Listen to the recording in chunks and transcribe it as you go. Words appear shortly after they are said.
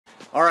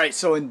Alright,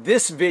 so in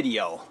this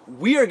video,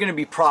 we are going to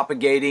be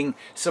propagating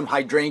some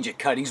hydrangea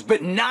cuttings,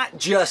 but not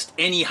just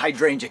any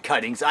hydrangea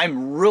cuttings.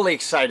 I'm really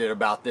excited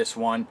about this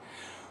one.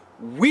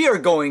 We are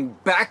going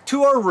back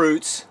to our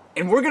roots,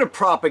 and we're going to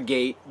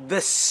propagate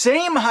the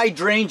same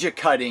hydrangea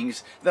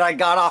cuttings that I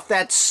got off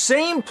that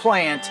same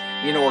plant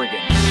in Oregon.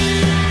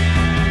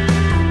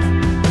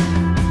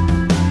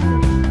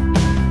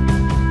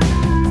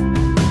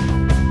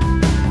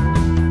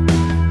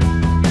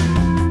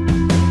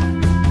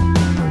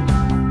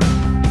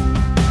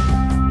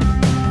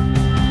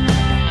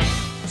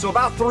 So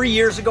about 3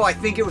 years ago, I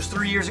think it was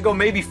 3 years ago,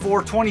 maybe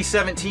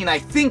 2017, I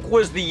think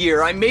was the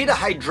year, I made a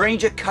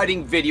hydrangea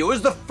cutting video. It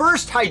was the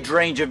first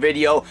hydrangea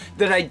video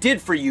that I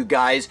did for you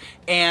guys,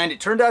 and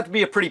it turned out to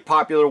be a pretty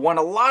popular one.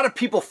 A lot of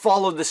people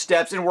followed the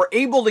steps and were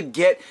able to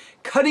get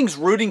cuttings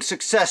rooting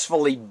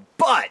successfully,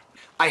 but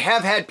I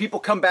have had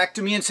people come back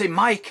to me and say,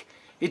 Mike,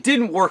 it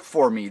didn't work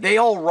for me. They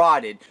all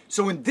rotted.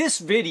 So in this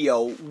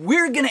video,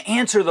 we're going to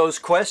answer those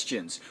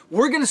questions.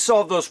 We're going to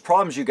solve those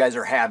problems you guys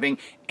are having,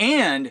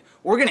 and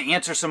we're going to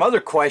answer some other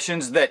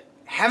questions that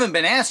haven't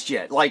been asked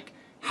yet. Like,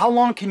 how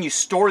long can you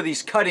store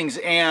these cuttings,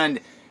 and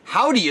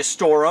how do you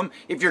store them?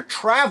 If you're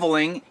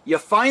traveling, you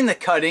find the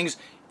cuttings,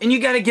 and you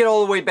got to get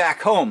all the way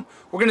back home.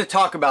 We're going to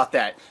talk about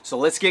that. So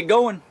let's get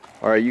going.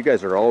 All right, you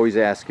guys are always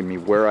asking me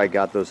where I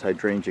got those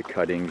hydrangea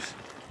cuttings.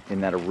 In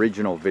that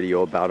original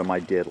video about them I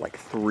did like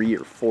 3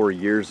 or 4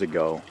 years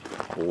ago.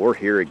 Well, we're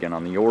here again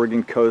on the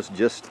Oregon coast,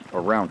 just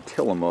around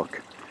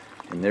Tillamook,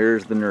 and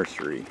there's the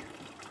nursery,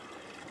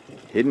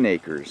 Hidden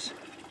Acres.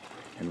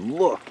 And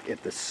look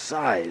at the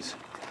size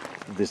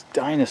of this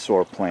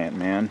dinosaur plant,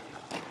 man.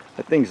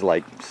 That thing's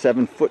like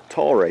 7 foot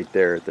tall right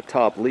there at the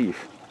top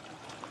leaf.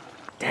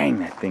 Dang,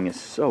 that thing is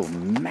so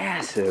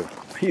massive.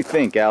 What do you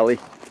think, Allie?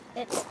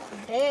 It's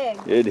big.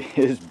 It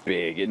is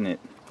big, isn't it?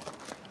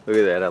 Look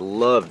at that, I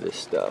love this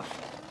stuff.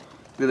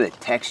 Look at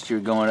that texture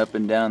going up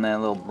and down that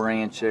little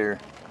branch there.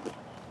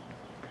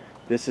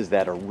 This is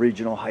that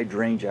original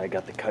hydrangea I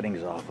got the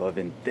cuttings off of,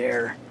 and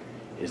there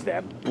is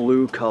that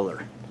blue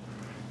color.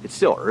 It's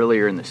still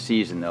earlier in the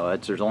season though.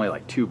 There's only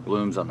like 2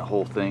 blooms on the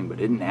whole thing,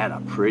 but isn't that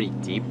a pretty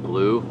deep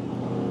blue?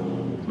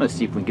 I'm gonna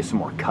see if we can get some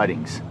more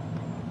cuttings.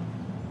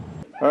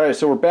 All right,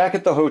 so we're back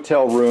at the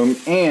hotel room,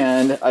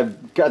 and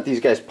I've got these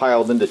guys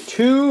piled into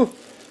 2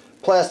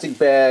 plastic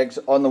bags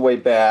on the way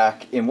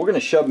back, and we're going to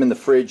shove them in the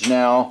fridge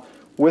now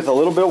with a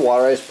little bit of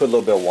water. I just put a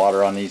little bit of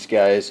water on these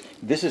guys.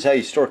 This is how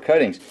you store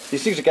cuttings.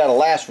 These things have got to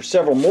last for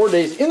several more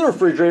days in the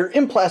refrigerator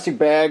in plastic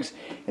bags,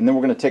 and then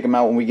we're going to take them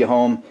out when we get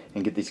home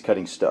and get these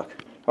cuttings stuck.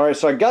 Alright,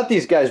 so I got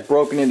these guys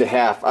broken into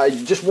half. I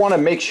just want to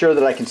make sure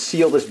that I can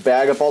seal this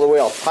bag up all the way.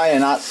 I'll tie a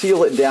knot,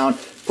 seal it down,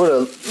 put a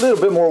little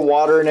bit more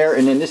water in there,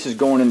 and then this is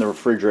going in the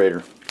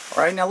refrigerator.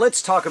 Alright, now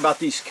let's talk about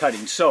these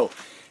cuttings. So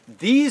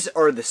these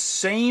are the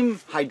same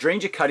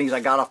hydrangea cuttings I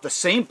got off the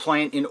same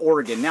plant in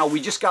Oregon. Now, we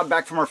just got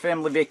back from our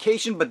family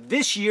vacation, but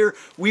this year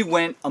we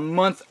went a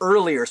month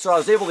earlier, so I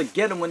was able to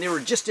get them when they were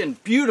just in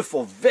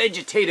beautiful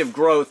vegetative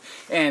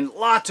growth and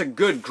lots of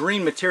good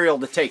green material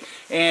to take.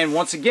 And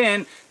once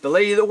again, the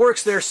lady that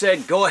works there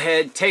said, go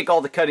ahead, take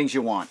all the cuttings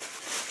you want.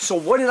 So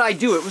what did I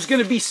do? It was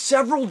going to be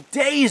several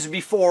days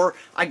before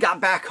I got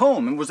back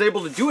home and was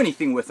able to do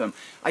anything with them.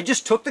 I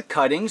just took the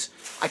cuttings,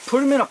 I put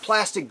them in a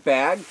plastic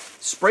bag,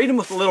 sprayed them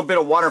with a little bit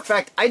of water. In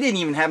fact, I didn't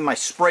even have my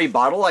spray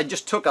bottle. I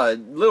just took a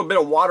little bit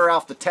of water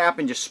off the tap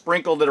and just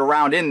sprinkled it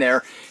around in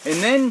there.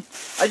 And then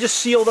I just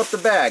sealed up the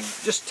bag,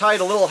 just tied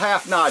a little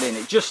half knot in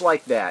it, just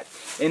like that.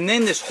 And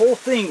then this whole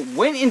thing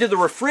went into the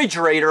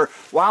refrigerator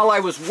while I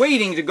was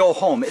waiting to go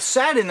home. It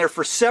sat in there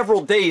for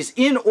several days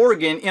in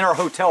Oregon in our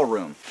hotel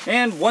room.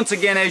 And once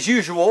again, as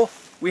usual,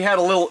 we had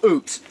a little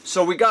oops.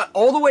 So we got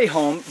all the way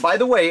home. By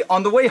the way,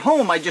 on the way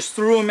home, I just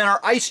threw them in our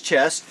ice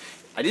chest.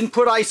 I didn't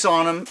put ice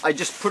on them. I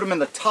just put them in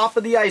the top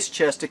of the ice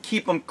chest to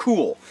keep them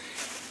cool.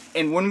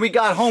 And when we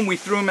got home, we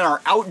threw them in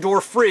our outdoor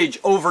fridge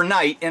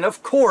overnight. And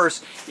of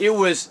course, it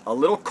was a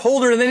little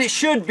colder than it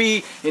should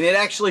be, and it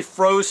actually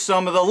froze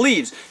some of the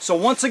leaves. So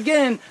once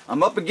again,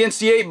 I'm up against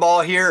the 8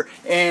 ball here,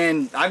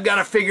 and I've got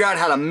to figure out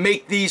how to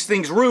make these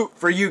things root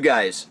for you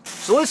guys.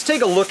 So let's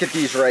take a look at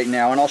these right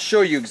now, and I'll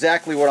show you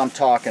exactly what I'm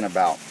talking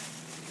about.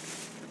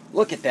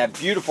 Look at that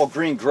beautiful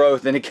green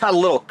growth, and it got a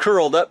little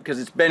curled up because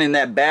it's been in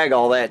that bag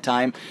all that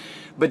time.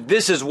 But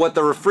this is what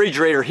the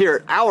refrigerator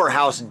here at our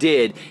house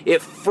did.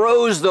 It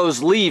froze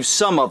those leaves,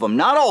 some of them.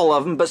 Not all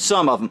of them, but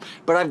some of them.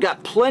 But I've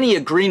got plenty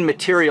of green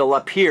material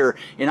up here,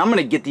 and I'm going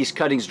to get these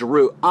cuttings to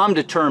root. I'm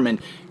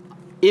determined.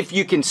 If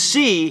you can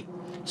see,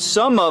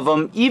 some of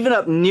them, even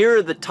up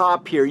near the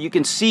top here, you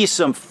can see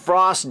some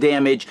frost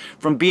damage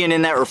from being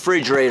in that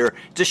refrigerator.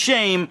 It's a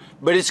shame,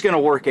 but it's going to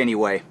work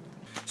anyway.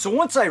 So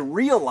once I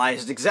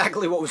realized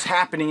exactly what was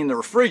happening in the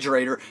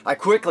refrigerator, I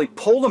quickly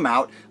pulled them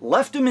out,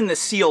 left them in the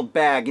sealed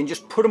bag, and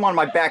just put them on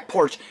my back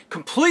porch,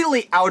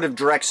 completely out of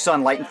direct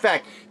sunlight. In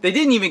fact, they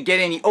didn't even get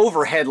any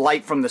overhead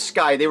light from the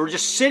sky. They were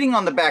just sitting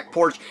on the back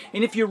porch,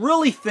 and if you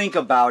really think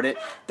about it,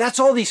 that's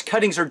all these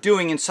cuttings are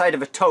doing inside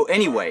of a tote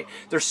anyway.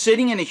 They're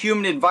sitting in a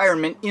humid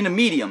environment in a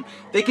medium.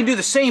 They can do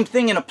the same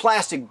thing in a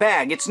plastic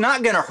bag. It's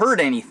not going to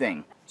hurt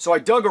anything. So I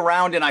dug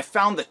around and I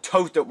found the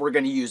tote that we're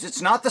going to use.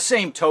 It's not the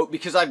same tote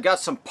because I've got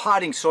some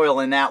potting soil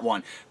in that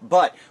one.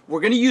 But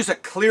we're going to use a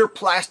clear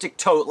plastic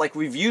tote like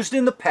we've used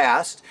in the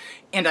past.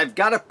 And I've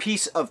got a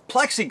piece of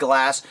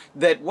plexiglass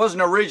that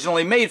wasn't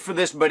originally made for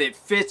this, but it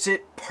fits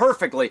it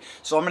perfectly.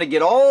 So I'm going to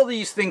get all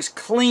these things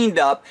cleaned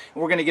up.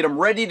 And we're going to get them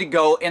ready to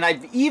go. And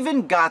I've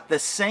even got the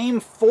same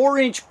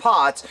 4-inch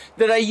pots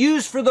that I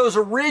used for those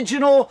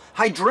original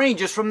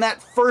hydrangeas from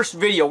that first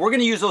video. We're going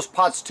to use those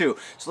pots too.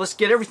 So let's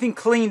get everything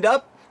cleaned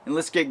up and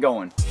let's get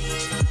going.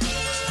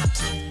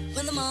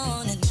 When the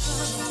morning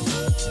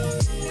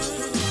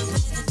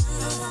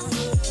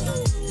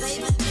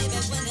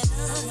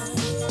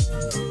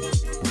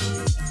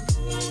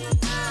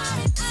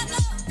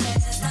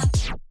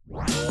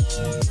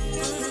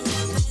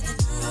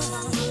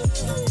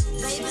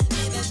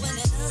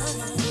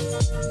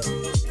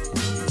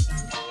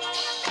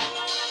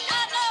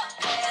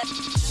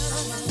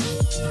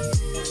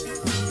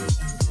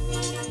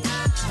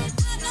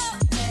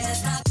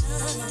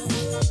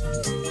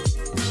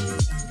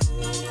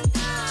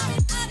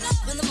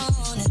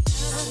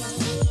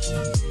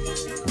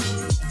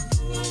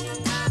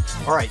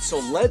Alright, so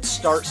let's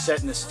start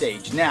setting the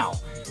stage. Now,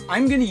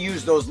 I'm going to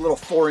use those little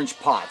 4-inch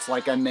pots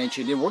like I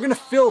mentioned, and we're going to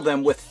fill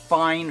them with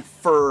fine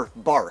fir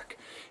bark.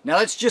 Now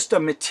that's just a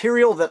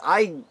material that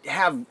I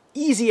have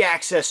easy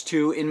access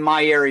to in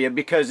my area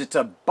because it's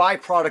a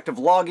byproduct of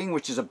logging,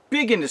 which is a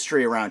big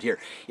industry around here.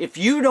 If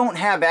you don't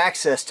have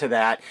access to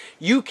that,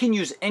 you can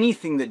use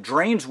anything that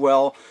drains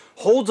well,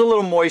 holds a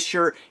little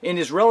moisture, and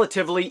is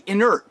relatively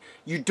inert.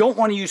 You don't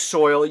want to use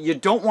soil. You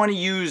don't want to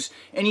use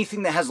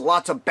anything that has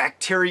lots of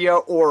bacteria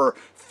or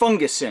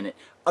fungus in it.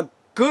 A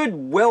good,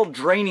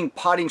 well-draining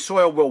potting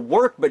soil will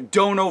work, but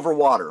don't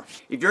overwater.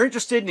 If you're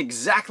interested in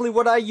exactly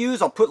what I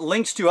use, I'll put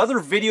links to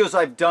other videos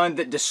I've done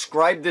that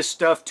describe this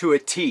stuff to a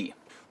T.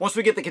 Once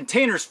we get the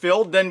containers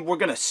filled, then we're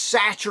going to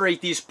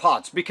saturate these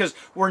pots because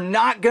we're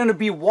not going to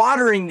be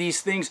watering these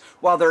things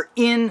while they're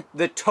in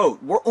the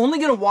tote. We're only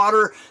going to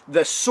water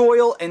the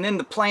soil and then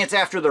the plants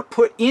after they're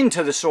put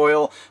into the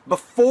soil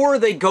before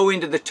they go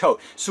into the tote.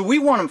 So we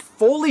want them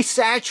fully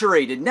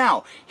saturated.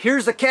 Now,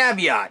 here's the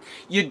caveat.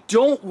 You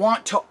don't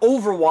want to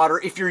overwater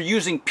if you're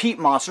using peat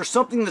moss or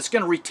something that's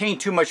going to retain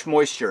too much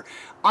moisture.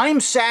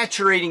 I'm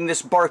saturating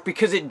this bark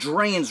because it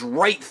drains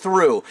right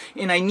through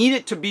and I need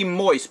it to be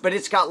moist, but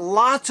it's got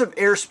lots of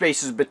air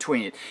spaces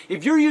between it.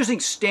 If you're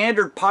using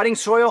standard potting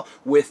soil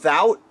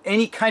without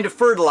any kind of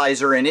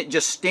fertilizer in it,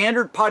 just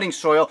standard potting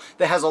soil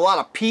that has a lot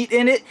of peat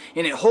in it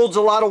and it holds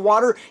a lot of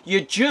water,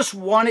 you just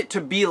want it to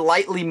be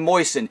lightly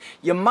moistened.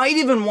 You might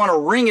even want to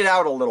wring it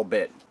out a little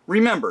bit.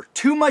 Remember,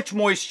 too much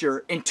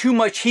moisture and too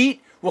much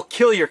heat will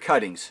kill your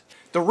cuttings.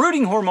 The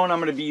rooting hormone I'm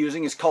going to be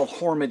using is called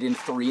Hormidin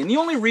 3, and the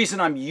only reason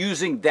I'm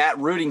using that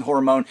rooting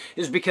hormone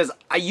is because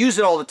I use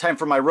it all the time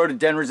for my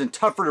rhododendrons and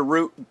tougher to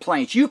root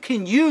plants. You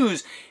can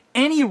use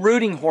any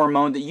rooting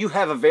hormone that you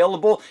have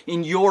available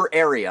in your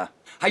area.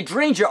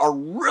 Hydrangea are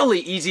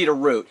really easy to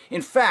root.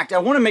 In fact, I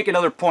want to make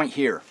another point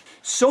here.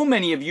 So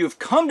many of you have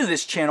come to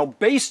this channel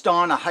based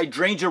on a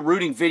hydrangea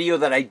rooting video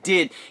that I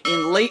did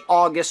in late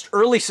August,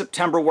 early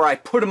September, where I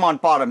put them on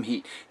bottom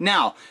heat.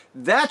 Now,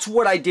 that's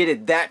what I did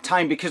at that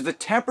time because the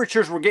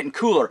temperatures were getting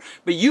cooler.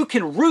 But you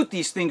can root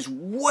these things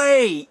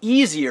way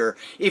easier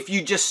if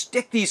you just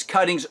stick these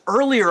cuttings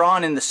earlier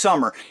on in the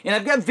summer. And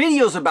I've got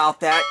videos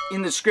about that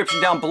in the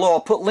description down below.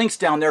 I'll put links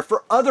down there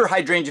for other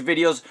hydrangea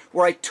videos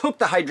where I took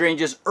the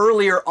hydrangeas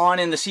earlier on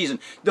in the season.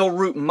 They'll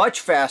root much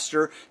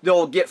faster.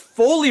 They'll get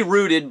fully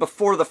rooted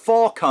before the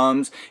fall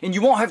comes, and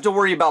you won't have to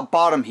worry about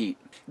bottom heat.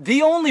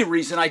 The only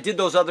reason I did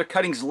those other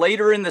cuttings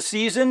later in the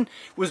season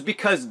was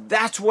because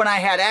that's when I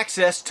had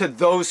access to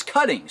those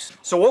cuttings.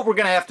 So what we're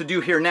going to have to do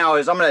here now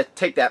is I'm going to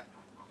take that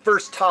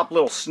first top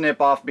little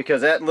snip off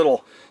because that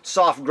little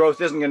soft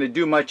growth isn't going to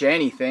do much of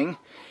anything.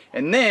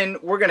 And then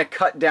we're going to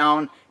cut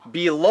down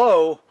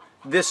below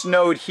this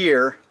node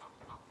here,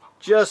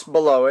 just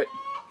below it.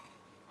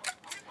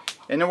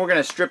 And then we're going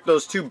to strip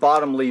those two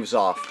bottom leaves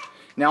off.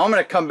 Now I'm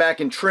going to come back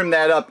and trim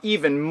that up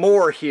even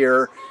more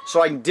here so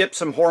I can dip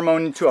some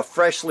hormone into a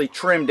freshly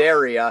trimmed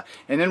area,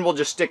 and then we'll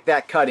just stick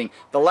that cutting.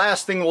 The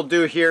last thing we'll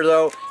do here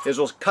though is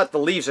we'll cut the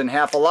leaves in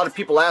half. A lot of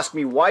people ask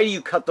me, why do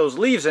you cut those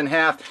leaves in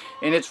half?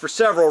 And it's for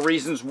several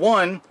reasons.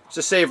 One, it's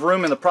to save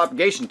room in the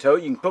propagation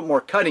tote. You can put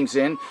more cuttings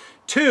in.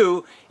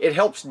 Two, it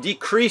helps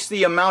decrease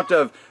the amount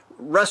of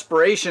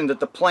respiration that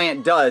the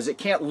plant does. It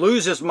can't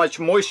lose as much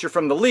moisture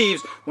from the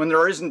leaves when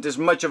there isn't as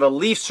much of a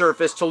leaf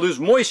surface to lose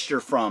moisture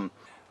from.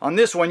 On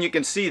this one, you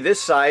can see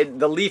this side,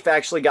 the leaf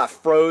actually got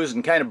froze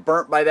and kind of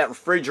burnt by that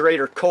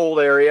refrigerator cold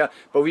area,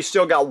 but we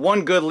still got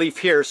one good leaf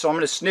here, so I'm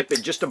going to snip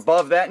it just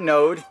above that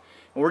node,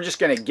 and we're just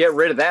going to get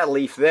rid of that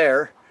leaf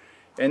there.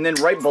 And then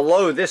right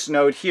below this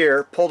node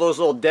here, pull those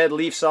little dead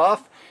leaves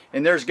off,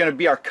 and there's going to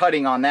be our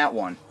cutting on that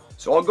one.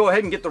 So I'll go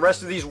ahead and get the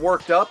rest of these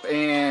worked up,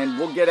 and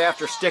we'll get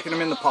after sticking them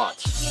in the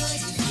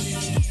pots.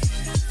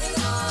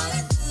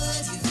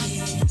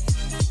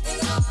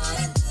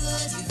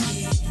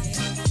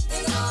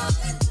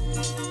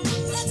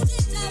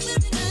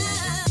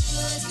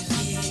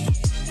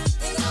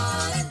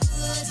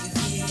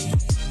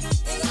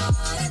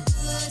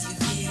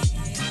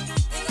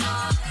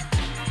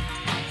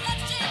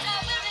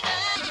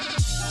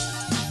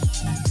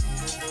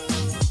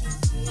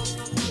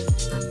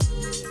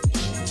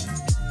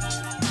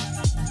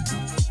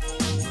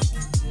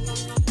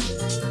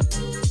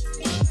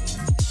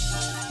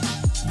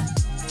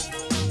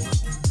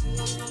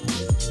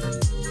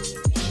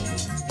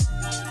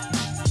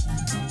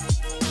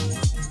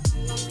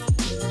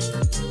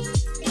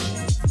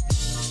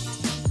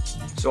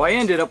 So I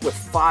ended up with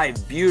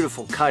 5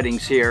 beautiful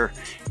cuttings here,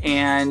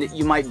 and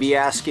you might be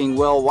asking,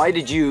 well, why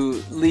did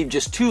you leave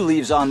just 2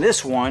 leaves on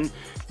this one,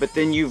 but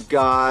then you've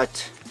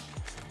got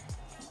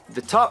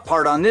the top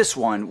part on this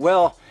one?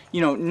 Well,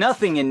 you know,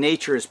 nothing in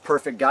nature is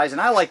perfect, guys,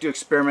 and I like to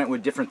experiment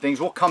with different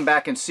things. We'll come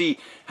back and see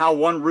how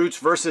one roots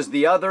versus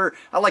the other.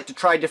 I like to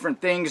try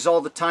different things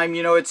all the time.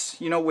 You know, it's,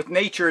 you know, with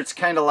nature, it's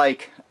kind of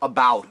like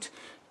about,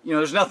 you know,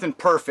 there's nothing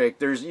perfect.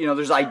 There's, you know,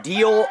 there's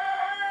ideal,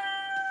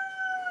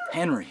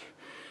 Henry.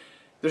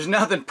 There's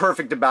nothing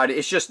perfect about it.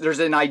 It's just there's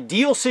an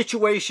ideal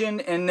situation,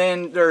 and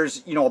then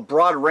there's, you know, a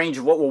broad range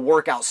of what will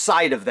work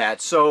outside of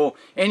that. So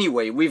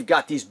anyway, we've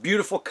got these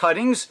beautiful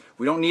cuttings.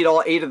 We don't need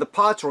all 8 of the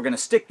pots. We're going to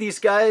stick these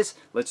guys.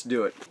 Let's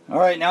do it. All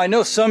right, now I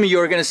know some of you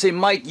are going to say,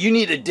 Mike, you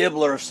need a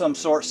dibbler of some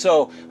sort.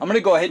 So I'm going to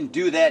go ahead and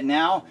do that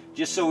now,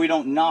 just so we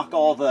don't knock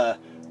all the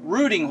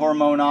rooting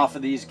hormone off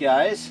of these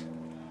guys.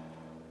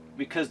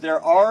 Because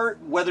there are,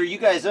 whether you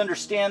guys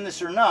understand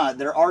this or not,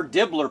 there are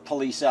dibbler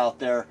police out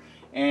there.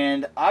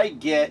 And I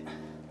get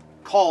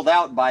called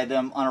out by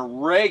them on a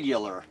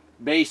regular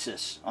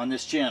basis on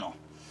this channel.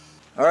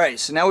 Alright,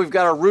 so now we've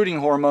got our rooting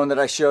hormone that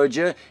I showed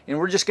you, and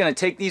we're just going to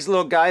take these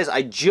little guys.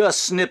 I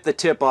just snipped the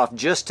tip off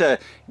just to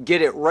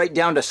get it right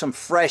down to some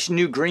fresh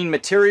new green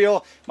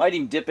material. Might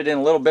even dip it in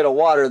a little bit of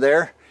water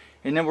there,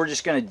 and then we're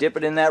just going to dip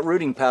it in that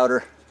rooting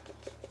powder.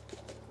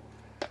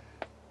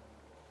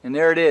 And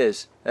there it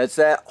is. That's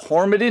that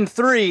Hormidin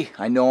 3.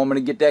 I know I'm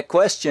going to get that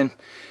question.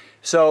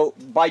 So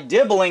by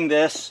dibbling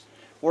this,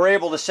 we're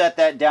able to set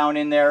that down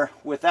in there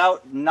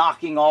without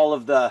knocking all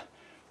of the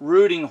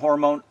rooting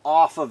hormone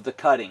off of the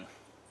cutting.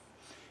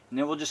 And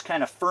then we'll just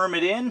kind of firm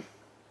it in,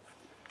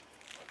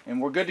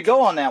 and we're good to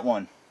go on that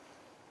one.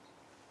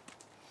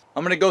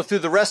 I'm going to go through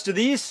the rest of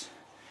these,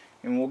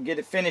 and we'll get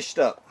it finished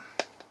up.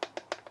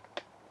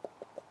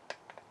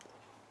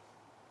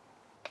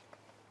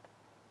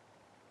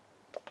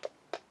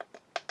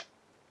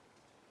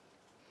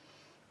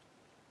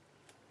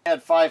 We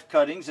had 5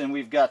 cuttings, and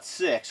we've got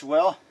 6.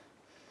 Well,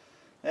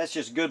 that's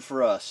just good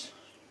for us.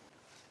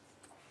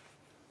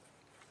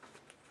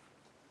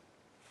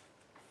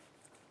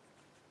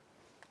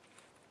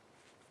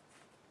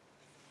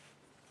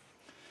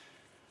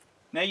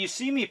 Now you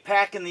see me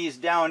packing these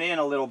down in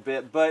a little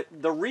bit, but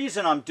the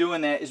reason I'm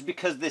doing that is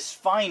because this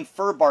fine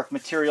fir bark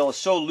material is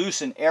so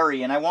loose and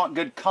airy, and I want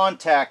good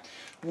contact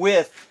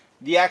with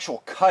the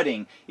actual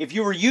cutting. If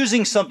you were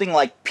using something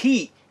like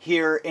peat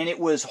here and it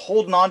was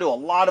holding on to a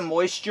lot of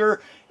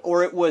moisture,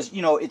 or it was,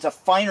 you know, it's a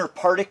finer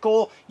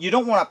particle, you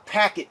don't want to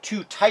pack it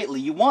too tightly.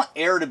 You want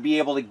air to be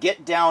able to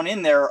get down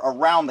in there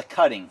around the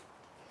cutting.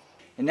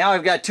 And now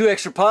I've got 2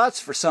 extra pots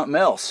for something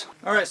else.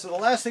 Alright, so the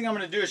last thing I'm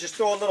going to do is just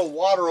throw a little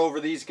water over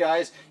these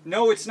guys.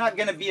 No, it's not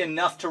going to be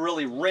enough to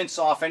really rinse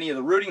off any of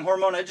the rooting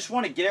hormone. I just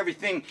want to get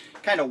everything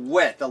kind of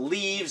wet, the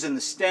leaves and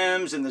the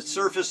stems and the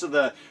surface of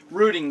the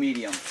rooting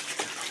medium.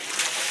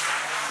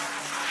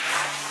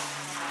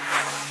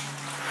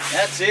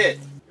 That's it.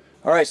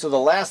 Alright, so the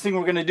last thing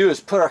we're going to do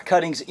is put our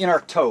cuttings in our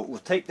tote. We'll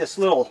take this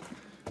little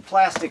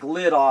plastic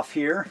lid off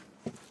here,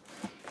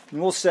 and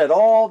we'll set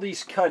all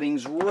these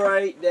cuttings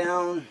right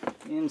down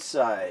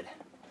inside.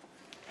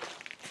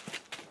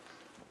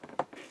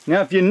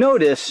 Now if you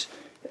notice,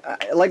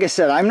 like I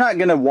said, I'm not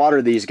going to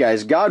water these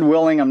guys. God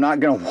willing, I'm not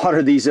going to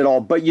water these at all,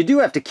 but you do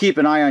have to keep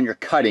an eye on your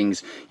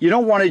cuttings. You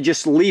don't want to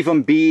just leave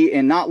them be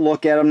and not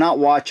look at them, not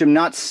watch them,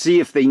 not see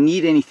if they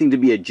need anything to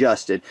be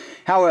adjusted.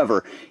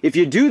 However, if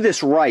you do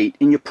this right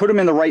and you put them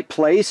in the right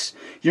place,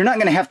 you're not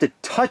going to have to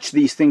touch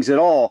these things at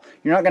all.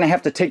 You're not going to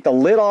have to take the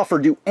lid off or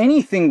do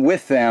anything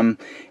with them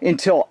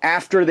until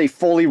after they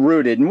fully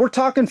rooted. And we're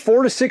talking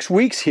 4 to 6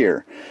 weeks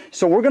here.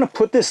 So we're going to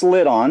put this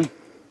lid on.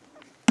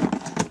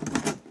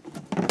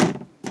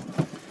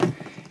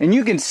 And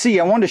you can see,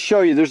 I wanted to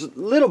show you, there's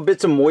little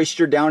bits of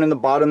moisture down in the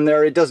bottom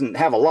there. It doesn't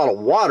have a lot of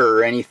water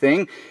or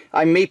anything.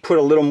 I may put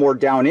a little more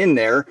down in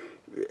there.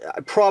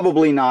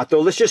 Probably not, though.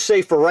 Let's just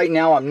say for right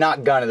now, I'm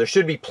not gonna. There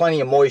should be plenty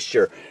of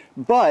moisture.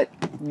 but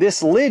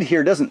this lid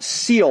here doesn't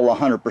seal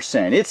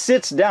 100%. It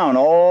sits down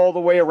all the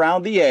way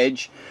around the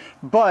edge,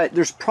 but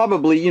there's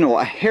probably, you know,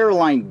 a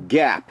hairline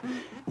gap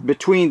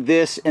between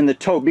this and the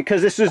tote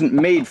because this isn't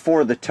made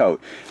for the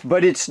tote,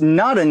 but it's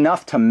not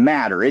enough to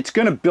matter. It's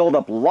going to build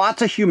up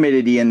lots of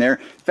humidity in there.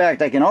 In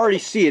fact, I can already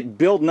see it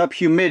building up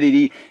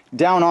humidity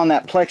down on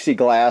that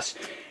plexiglass.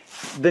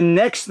 The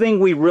next thing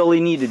we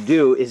really need to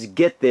do is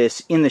get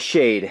this in the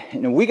shade,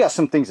 and we got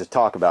some things to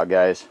talk about,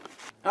 guys.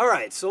 All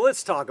right, so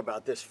let's talk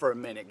about this for a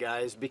minute,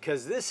 guys,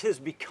 because this has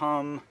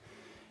become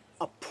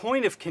a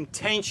point of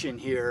contention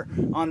here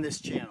on this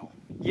channel.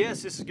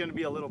 Yes, this is going to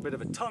be a little bit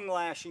of a tongue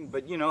lashing,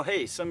 but you know,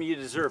 hey, some of you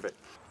deserve it.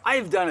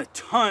 I've done a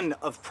ton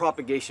of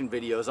propagation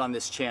videos on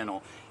this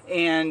channel,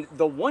 and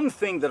the one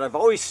thing that I've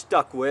always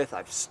stuck with,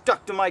 I've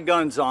stuck to my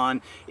guns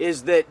on,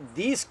 is that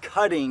these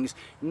cuttings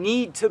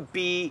need to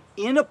be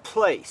in a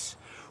place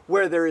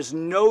where there is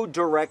no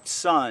direct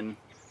sun,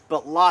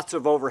 but lots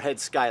of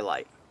overhead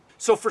skylight.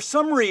 So for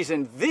some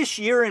reason, this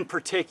year in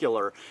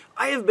particular,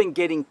 I have been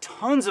getting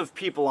tons of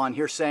people on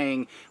here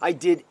saying, I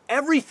did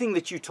everything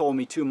that you told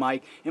me to,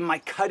 Mike, and my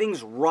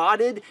cuttings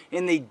rotted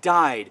and they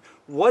died.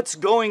 What's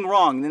going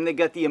wrong? And then they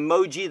got the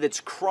emoji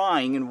that's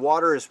crying and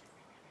water is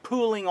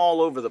pooling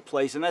all over the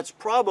place, and that's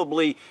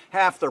probably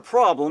half their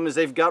problem, is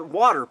they've got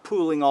water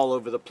pooling all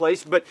over the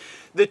place. But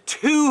the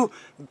two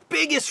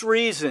biggest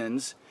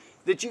reasons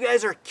that you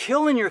guys are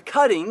killing your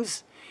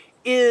cuttings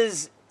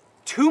is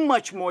too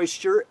much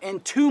moisture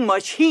and too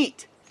much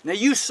heat. Now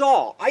you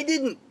saw, I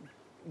didn't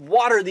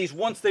water these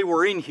once they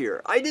were in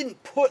here. I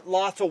didn't put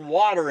lots of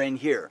water in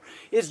here.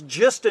 It's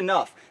just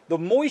enough. The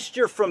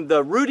moisture from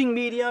the rooting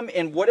medium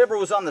and whatever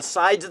was on the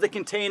sides of the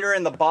container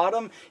and the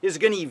bottom is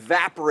going to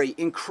evaporate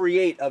and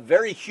create a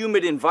very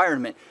humid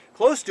environment,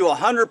 close to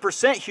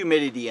 100%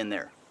 humidity in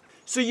there.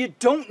 So you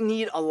don't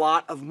need a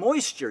lot of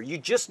moisture. You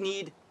just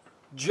need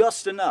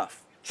just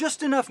enough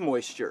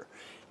moisture.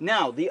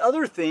 Now, the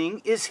other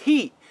thing is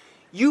heat.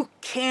 You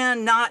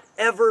cannot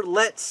ever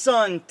let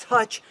sun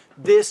touch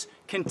this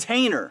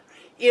container.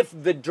 If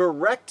the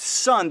direct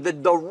sun,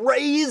 the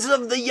rays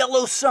of the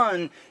yellow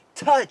sun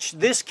touch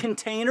this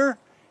container,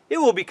 it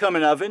will become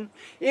an oven.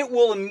 It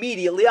will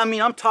immediately, I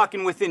mean, I'm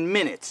talking within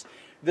minutes,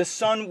 the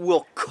sun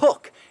will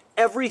cook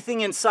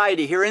everything inside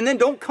of here. And then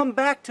don't come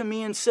back to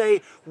me and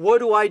say, what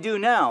do I do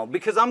now?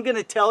 Because I'm going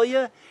to tell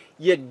you,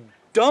 you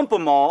dump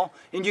them all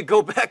and you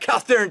go back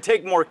out there and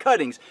take more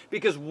cuttings.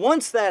 Because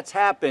once that's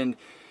happened,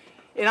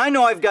 and I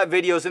know I've got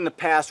videos in the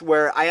past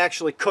where I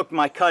actually cooked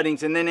my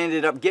cuttings and then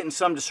ended up getting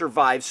some to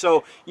survive.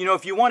 So, you know,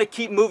 if you want to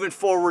keep moving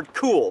forward,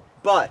 cool.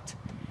 But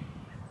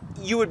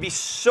you would be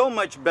so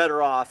much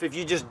better off if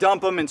you just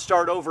dump them and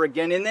start over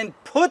again and then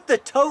put the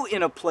tote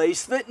in a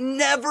place that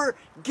never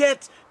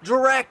gets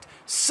direct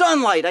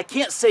sunlight. I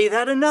can't say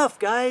that enough,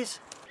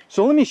 guys.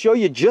 So let me show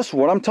you just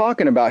what I'm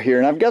talking about here.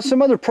 And I've got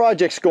some other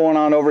projects going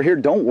on over here.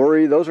 Don't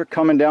worry, those are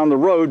coming down the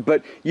road,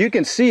 but you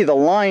can see the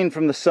line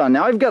from the sun.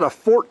 Now I've got a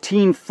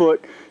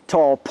 14-foot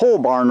tall pole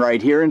barn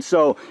right here, and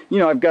so, you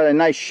know, I've got a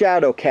nice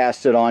shadow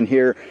casted on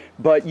here,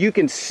 but you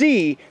can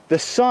see the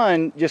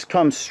sun just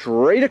comes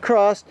straight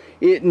across.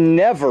 It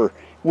never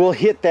will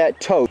hit that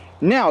tote.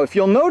 Now, if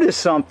you'll notice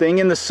something,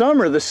 in the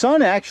summer, the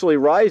sun actually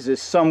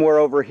rises somewhere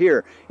over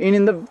here. And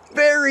in the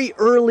very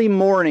early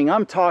morning,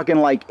 I'm talking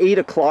like 8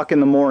 o'clock in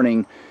the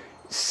morning,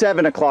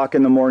 7 o'clock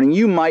in the morning,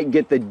 you might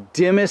get the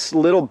dimmest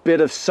little bit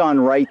of sun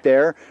right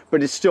there,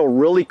 but it's still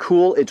really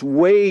cool. It's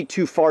way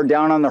too far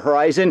down on the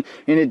horizon,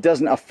 and it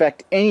doesn't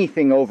affect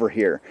anything over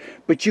here.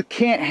 But you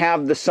can't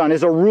have the sun.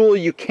 As a rule,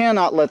 you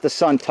cannot let the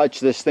sun touch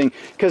this thing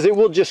because it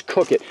will just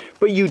cook it.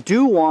 But you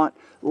do want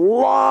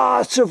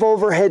lots of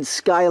overhead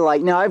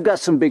skylight. Now I've got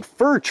some big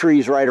fir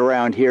trees right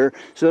around here,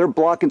 so they're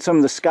blocking some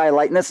of the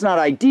skylight, and that's not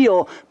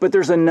ideal, but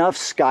there's enough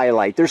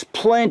skylight. There's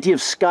plenty of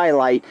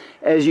skylight,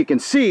 as you can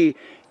see,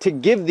 to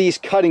give these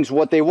cuttings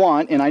what they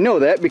want, and I know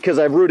that because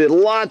I've rooted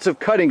lots of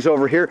cuttings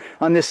over here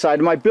on this side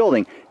of my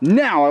building.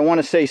 Now I want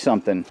to say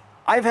something.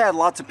 I've had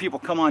lots of people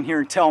come on here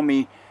and tell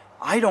me,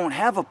 I don't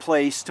have a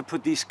place to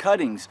put these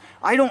cuttings.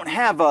 I don't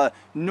have a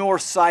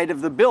north side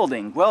of the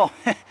building. Well,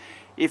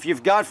 if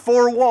you've got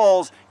 4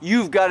 walls,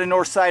 you've got a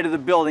north side of the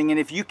building, and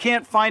if you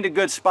can't find a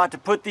good spot to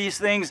put these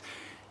things,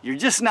 you're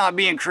just not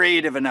being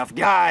creative enough.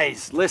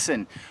 Guys,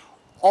 listen,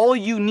 all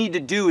you need to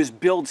do is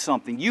build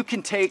something. You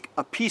can take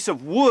a piece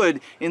of wood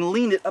and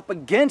lean it up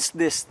against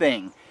this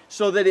thing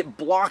so that it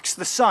blocks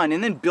the sun,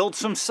 and then build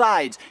some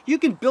sides. You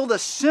can build a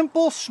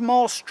simple,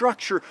 small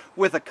structure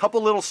with a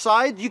couple little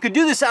sides. You could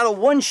do this out of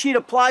 1 sheet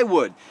of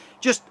plywood.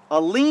 Just a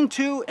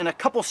lean-to and a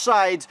couple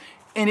sides,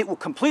 and it will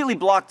completely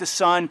block the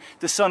sun.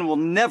 The sun will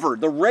never,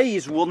 the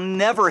rays will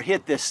never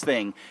hit this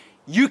thing.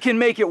 You can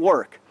make it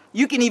work.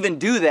 You can even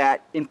do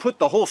that and put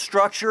the whole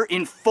structure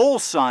in full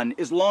sun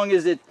as long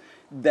as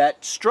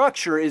that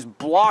structure is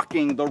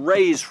blocking the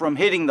rays from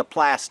hitting the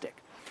plastic.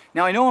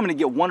 Now I know I'm going to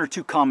get 1 or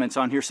 2 comments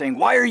on here saying,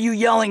 why are you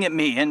yelling at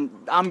me? And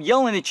I'm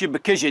yelling at you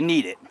because you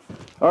need it.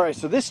 All right,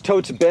 so this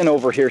tote's been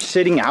over here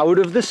sitting out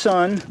of the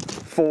sun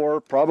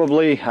for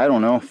probably, I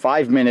don't know,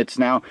 5 minutes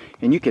now,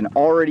 and you can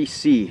already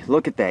see,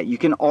 look at that, you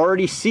can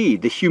already see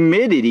the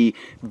humidity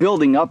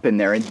building up in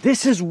there. And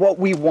this is what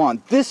we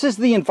want. This is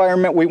the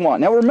environment we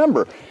want. Now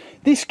remember,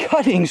 these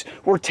cuttings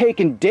were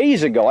taken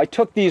days ago. I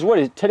took these,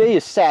 today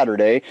is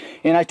Saturday,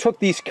 and I took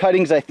these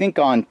cuttings I think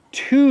on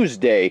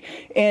Tuesday.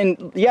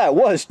 And yeah, it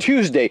was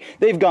Tuesday.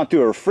 They've gone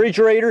through a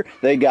refrigerator.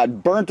 They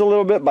got burnt a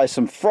little bit by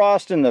some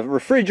frost in the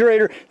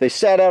refrigerator. They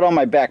sat out on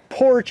my back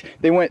porch.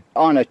 They went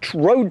on a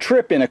road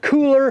trip in a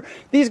cooler.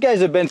 These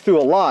guys have been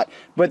through a lot,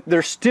 but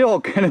they're still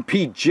gonna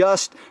be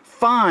just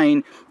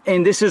fine.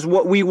 And this is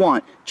what we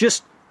want.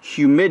 Just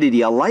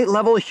humidity, a light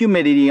level of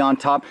humidity on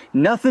top.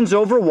 Nothing's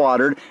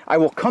overwatered. I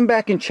will come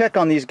back and check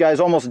on these guys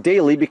almost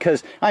daily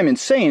because I'm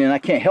insane and I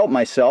can't help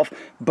myself.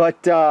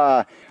 But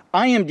I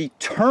am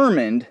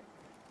determined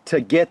to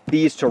get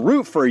these to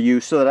root for you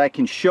so that I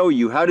can show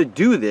you how to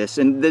do this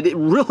and that it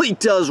really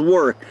does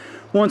work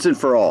once and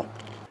for all.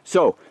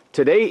 So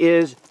today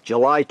is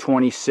July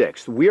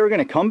 26th. We are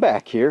going to come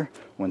back here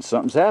when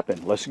something's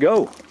happened. Let's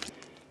go.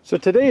 So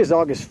today is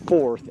August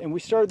 4th and we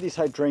started these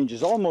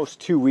hydrangeas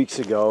almost 2 weeks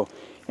ago.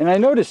 And I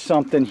noticed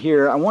something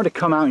here I want to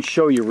come out and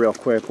show you real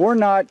quick. We're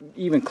not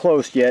even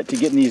close yet to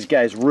getting these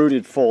guys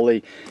rooted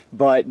fully,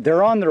 but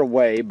they're on their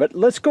way. But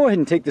let's go ahead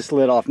and take this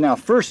lid off. Now,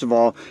 first of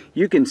all,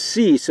 you can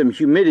see some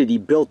humidity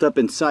built up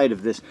inside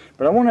of this,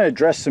 but I want to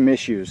address some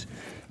issues.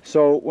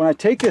 So when I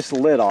take this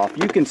lid off,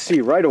 you can see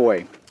right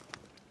away,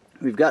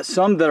 we've got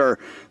some that are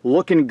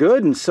looking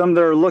good and some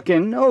that are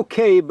looking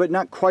okay, but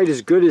not quite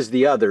as good as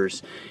the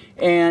others.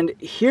 And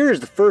here's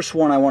the first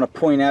one I want to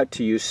point out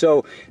to you.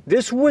 So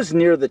this was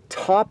near the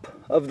top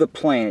of the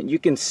plant. You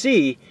can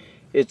see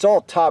it's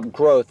all top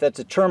growth. That's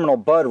a terminal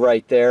bud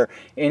right there.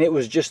 And it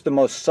was just the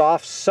most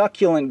soft,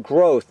 succulent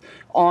growth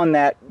on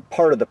that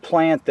part of the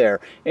plant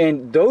there.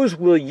 And those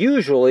will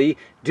usually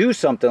do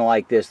something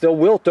like this. They'll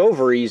wilt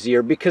over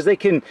easier because they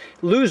can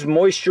lose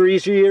moisture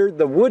easier.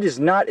 The wood is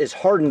not as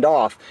hardened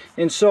off.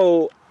 And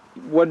so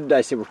what did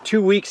I say, we're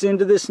 2 weeks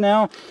into this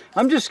now.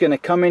 I'm just going to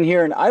come in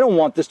here and I don't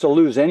want this to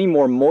lose any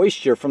more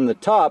moisture from the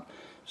top,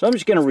 so I'm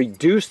just going to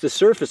reduce the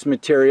surface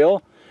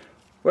material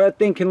where that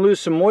thing can lose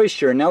some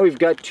moisture. Now we've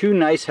got two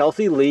nice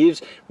healthy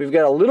leaves. We've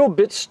got a little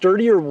bit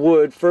sturdier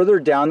wood further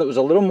down that was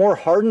a little more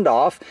hardened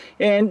off,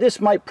 and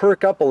this might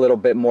perk up a little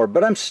bit more,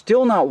 but I'm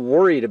still not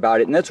worried about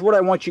it. And that's what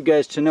I want you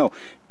guys to know.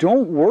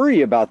 Don't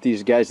worry about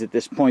these guys at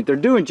this point. They're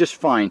doing just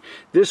fine.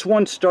 This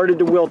one started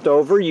to wilt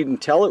over. You can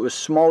tell it was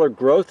smaller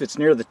growth. It's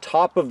near the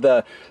top of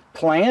the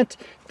plant.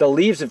 The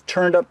leaves have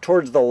turned up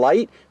towards the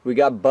light. We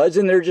got buds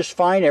in there just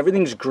fine.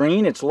 Everything's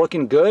green. It's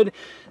looking good.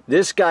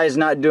 This guy's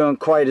not doing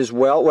quite as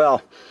well.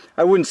 Well,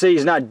 I wouldn't say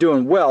he's not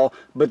doing well,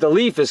 but the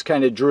leaf is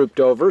kind of drooped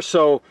over.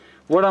 So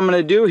what I'm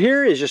going to do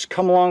here is just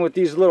come along with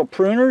these little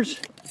pruners.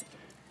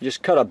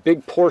 Just cut a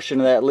big portion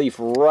of that leaf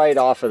right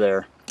off of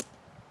there.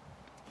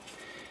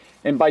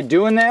 And by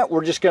doing that,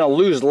 we're just going to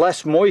lose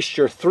less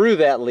moisture through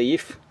that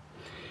leaf.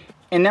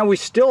 And now we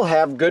still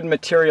have good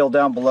material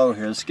down below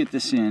here. Let's get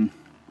this in.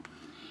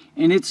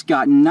 And it's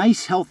got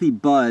nice healthy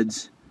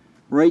buds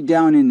right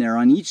down in there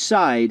on each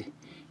side.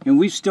 And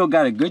we've still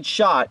got a good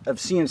shot of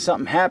seeing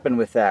something happen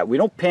with that. We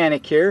don't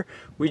panic here.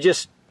 We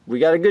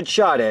got a good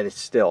shot at it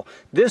still.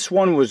 This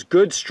one was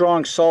good,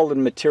 strong, solid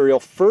material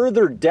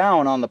further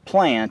down on the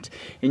plant.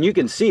 And you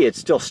can see it's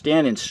still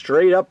standing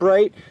straight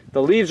upright.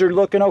 The leaves are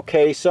looking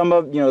okay. Some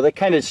of, they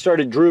kind of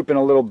started drooping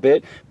a little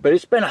bit, but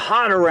it's been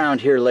hot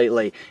around here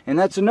lately. And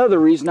that's another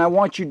reason I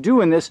want you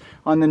doing this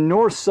on the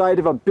north side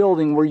of a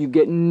building where you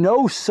get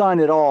no sun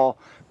at all,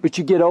 but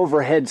you get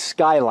overhead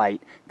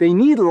skylight. They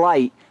need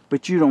light,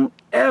 but you don't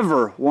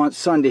ever want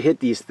sun to hit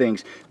these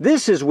things.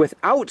 This is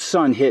without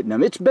sun hitting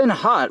them. It's been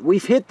hot.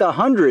 We've hit the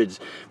hundreds.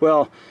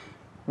 Well,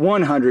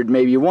 100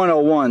 maybe,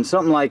 101,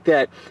 something like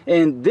that.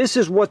 And this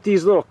is what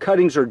these little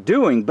cuttings are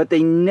doing, but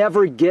they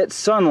never get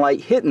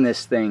sunlight hitting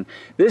this thing.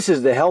 This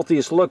is the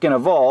healthiest looking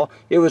of all.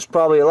 It was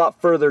probably a lot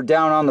further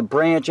down on the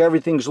branch.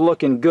 Everything's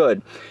looking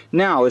good.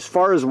 Now, as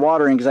far as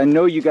watering, because I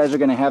know you guys are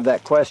going to have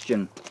that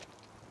question.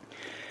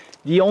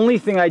 The only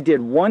thing I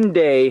did one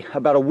day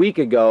about a week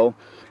ago,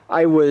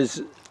 I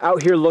was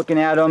out here looking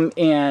at them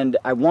and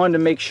I wanted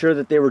to make sure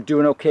that they were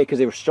doing okay because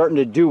they were starting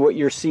to do what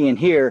you're seeing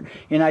here.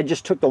 And I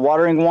just took the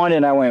watering wand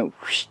and I went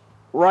whoosh,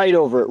 right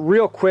over it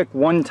real quick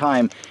one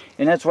time.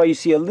 And that's why you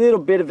see a little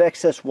bit of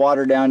excess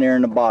water down there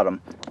in the bottom.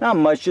 Not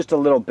much, just a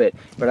little bit.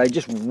 But I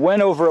just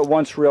went over it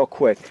once real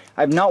quick.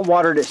 I've not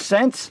watered it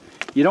since.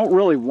 You don't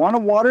really want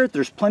to water it.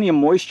 There's plenty of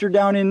moisture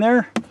down in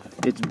there.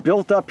 It's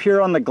built up here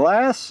on the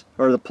glass,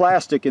 or the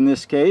plastic in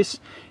this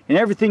case, and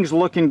everything's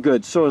looking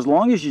good. So as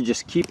long as you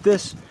just keep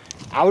this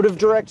out of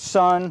direct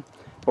sun,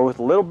 but with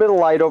a little bit of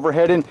light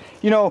overhead, and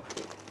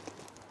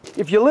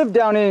if you live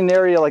down in an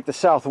area like the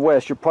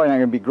Southwest, you're probably not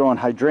going to be growing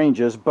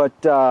hydrangeas, but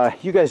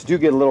you guys do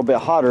get a little bit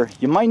hotter.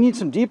 You might need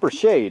some deeper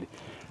shade.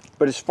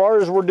 But as far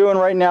as we're doing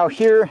right now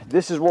here,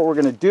 this is what we're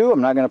going to do.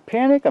 I'm not going to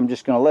panic. I'm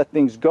just going to let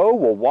things go.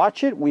 We'll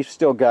watch it. We've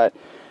still got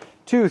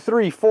 2,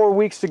 3, 4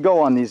 weeks to go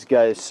on these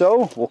guys.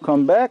 So we'll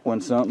come back when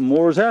something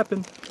more has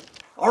happened.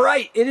 All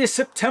right, it is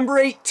September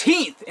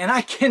 18th, and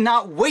I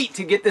cannot wait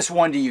to get this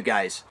one to you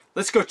guys.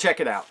 Let's go check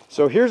it out.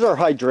 So here's our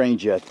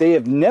hydrangea. They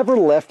have never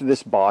left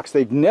this box.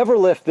 They've never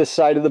left this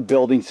side of the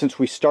building since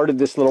we started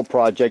this little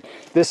project.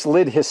 This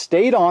lid has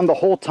stayed on the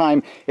whole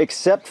time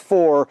except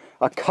for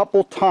a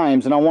couple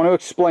times, and I want to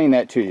explain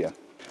that to you.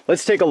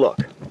 Let's take a look.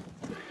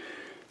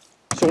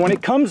 So when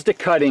it comes to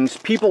cuttings,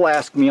 people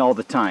ask me all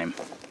the time,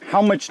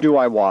 how much do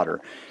I water?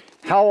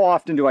 How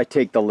often do I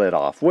take the lid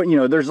off? What, you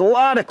know, there's a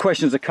lot of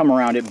questions that come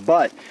around it,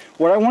 but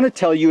what I want to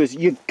tell you is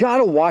you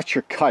gotta watch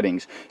your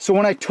cuttings. So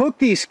when I took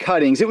these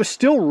cuttings, it was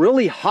still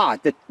really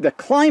hot. The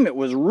climate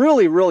was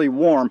really, really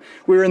warm.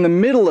 We were in the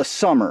middle of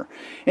summer.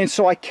 And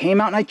so I came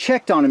out and I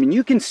checked on them. And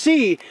you can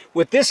see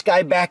with this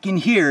guy back in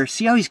here,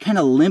 see how he's kind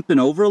of limping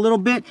over a little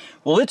bit?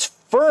 Well, it's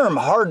firm,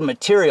 hard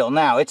material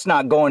now. It's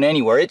not going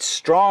anywhere. It's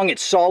strong,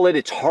 it's solid,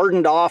 it's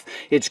hardened off,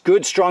 it's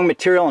good, strong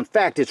material. In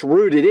fact, it's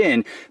rooted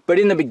in. But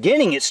in the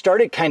beginning, it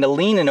started kind of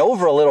leaning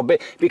over a little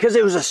bit because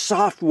it was a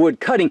soft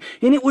wood cutting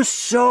and it was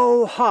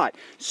so hot.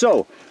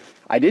 So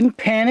I didn't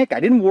panic,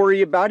 I didn't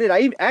worry about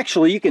it.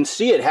 Actually, you can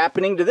see it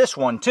happening to this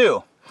one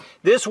too.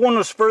 This one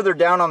was further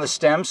down on the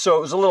stem, so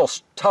it was a little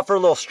tougher, a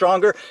little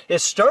stronger. It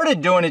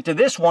started doing it to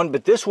this one,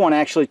 but this one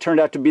actually turned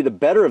out to be the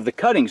better of the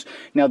cuttings.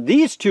 Now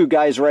these two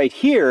guys right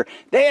here,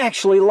 they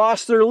actually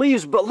lost their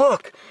leaves, but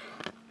look,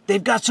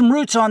 they've got some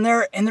roots on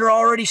there and they're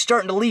already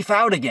starting to leaf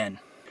out again.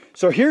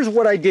 So here's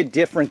what I did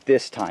different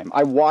this time.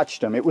 I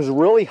watched them. It was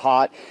really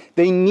hot.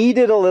 They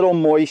needed a little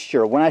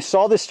moisture. When I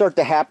saw this start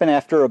to happen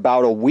after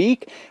about a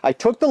week, I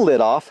took the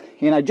lid off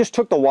and I just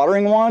took the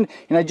watering wand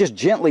and I just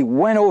gently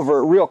went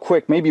over it real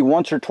quick, maybe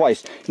once or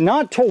twice.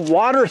 Not to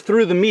water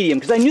through the medium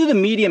because I knew the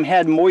medium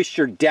had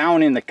moisture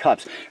down in the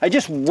cups. I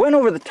just went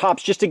over the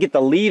tops just to get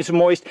the leaves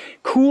moist,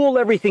 cool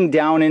everything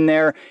down in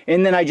there,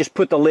 and then I just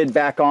put the lid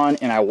back on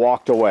and I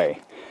walked away.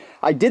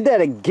 I did that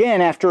again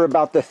after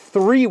about the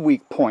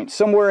 3-week point,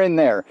 somewhere in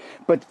there.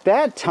 But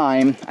that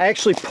time, I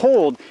actually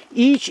pulled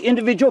each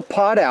individual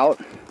pot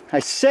out. I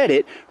set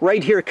it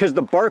right here because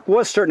the bark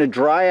was starting to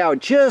dry out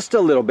just a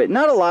little bit.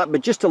 Not a lot,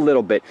 but just a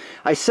little bit.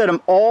 I set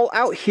them all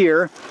out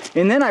here,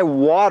 and then I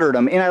watered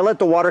them, and I let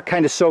the water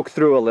kind of soak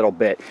through a little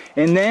bit.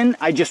 And then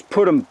I just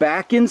put them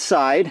back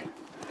inside,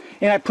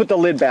 and I put the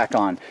lid back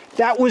on.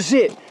 That was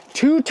it.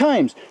 2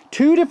 times.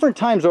 2 different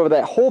times over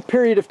that whole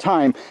period of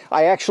time,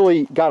 I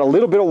actually got a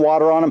little bit of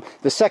water on them.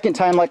 The second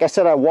time, like I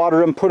said, I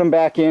watered them, put them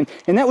back in,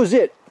 and that was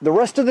it. The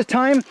rest of the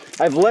time,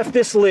 I've left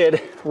this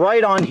lid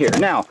right on here.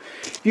 Now,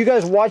 if you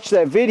guys watched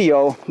that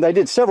video that I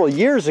did several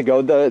years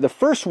ago, the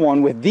first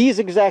one with these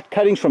exact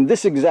cuttings from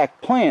this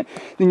exact plant,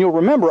 then you'll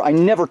remember I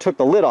never took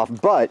the lid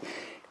off. But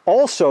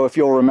also, if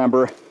you'll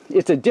remember,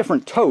 it's a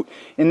different tote.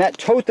 And that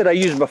tote that I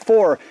used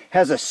before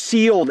has a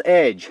sealed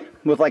edge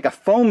with like a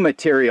foam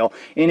material,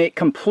 and it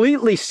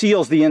completely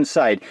seals the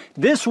inside.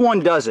 This one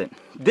doesn't.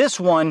 This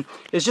one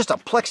is just a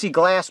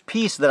plexiglass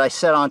piece that I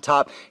set on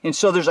top, and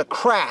so there's a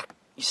crack.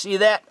 You see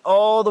that?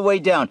 All the way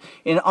down.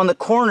 And on the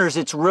corners,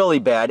 it's really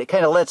bad. It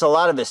kind of lets a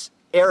lot of this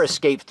air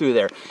escape through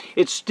there.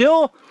 It's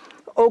still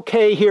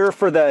okay here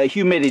for the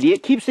humidity.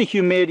 It keeps the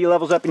humidity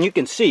levels up, and you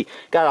can see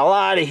got a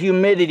lot of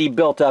humidity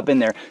built up in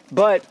there,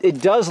 but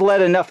it does let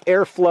enough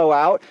air flow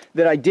out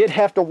that I did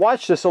have to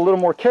watch this a little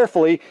more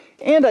carefully,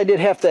 and I did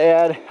have to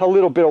add a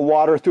little bit of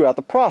water throughout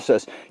the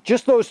process.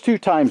 Just those 2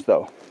 times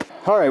though.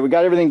 All right, we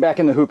got everything back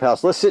in the hoop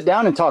house. Let's sit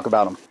down and talk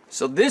about them.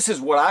 So this is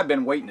what I've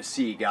been waiting to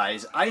see,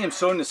 guys. I am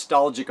so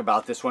nostalgic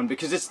about this one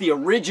because it's the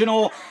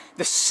original,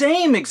 the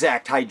same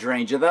exact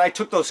hydrangea that I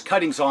took those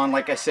cuttings on,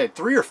 like I said,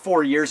 3 or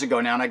 4 years ago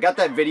now. And I got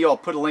that video. I'll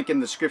put a link in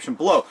the description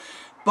below.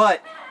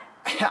 But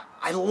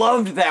I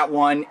loved that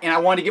one, and I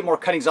wanted to get more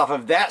cuttings off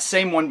of that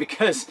same one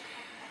because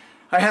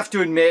I have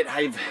to admit,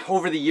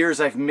 over the years,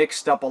 I've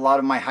mixed up a lot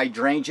of my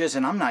hydrangeas,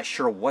 and I'm not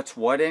sure what's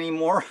what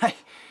anymore.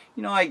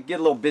 You know, I get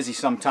a little busy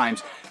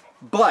sometimes.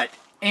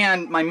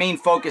 And my main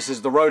focus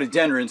is the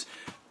rhododendrons.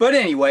 But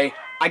anyway,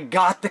 I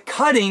got the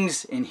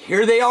cuttings, and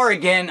here they are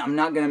again. I'm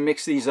not going to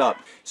mix these up.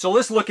 So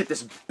let's look at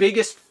this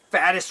biggest,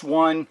 fattest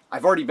one.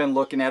 I've already been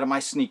looking at them. I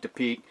sneaked a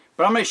peek.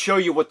 But I'm going to show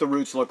you what the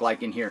roots look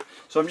like in here.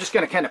 So I'm just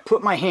going to kind of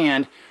put my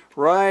hand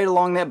right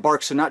along that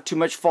bark so not too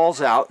much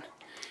falls out.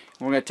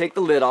 We're going to take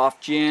the lid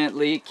off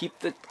gently. Keep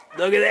the...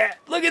 Look at that.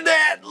 Look at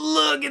that.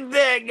 Look at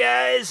that,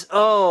 guys.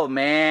 Oh,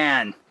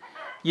 man.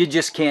 You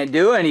just can't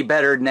do any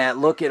better than that.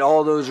 Look at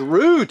all those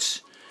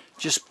roots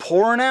just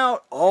pouring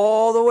out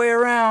all the way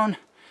around.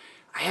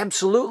 I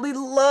absolutely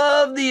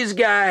love these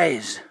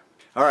guys.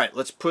 All right,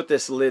 let's put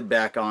this lid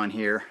back on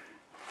here.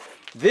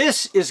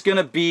 This is going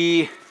to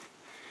be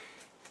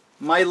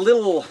my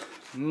little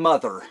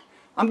mother.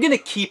 I'm going to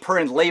keep her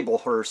and label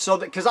her so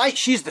that, because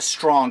she's the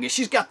strongest.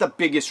 She's got the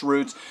biggest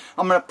roots.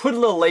 I'm going to put a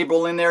little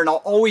label in there, and I'll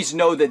always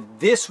know that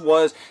this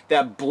was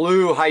that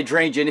blue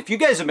hydrangea. And if you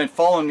guys have been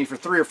following me for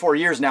 3 or 4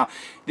 years now,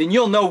 then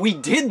you'll know we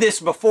did this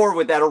before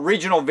with that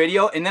original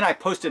video, and then I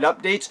posted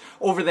updates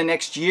over the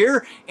next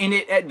year, and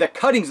the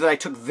cuttings that I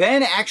took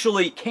then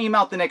actually came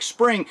out the next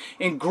spring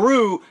and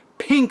grew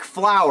pink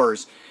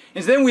flowers.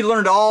 And then we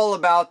learned all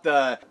about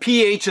the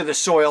pH of the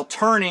soil,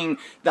 turning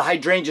the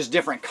hydrangeas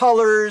different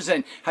colors,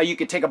 and how you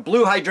could take a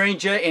blue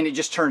hydrangea and it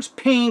just turns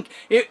pink.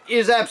 It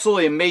is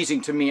absolutely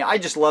amazing to me. I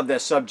just love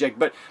that subject,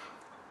 but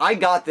I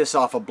got this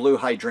off a blue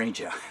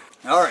hydrangea.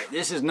 All right,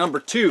 this is number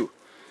 2.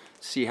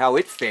 See how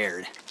it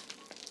fared.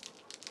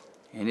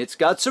 And it's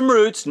got some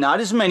roots, not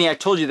as many. I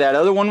told you that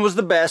other one was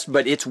the best,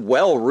 but it's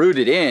well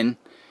rooted in.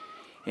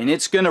 And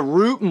it's gonna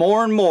root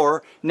more and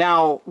more.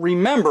 Now,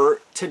 remember,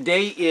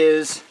 today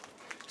is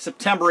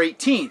September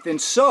 18th,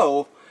 and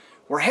so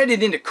we're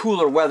headed into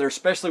cooler weather,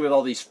 especially with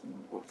all these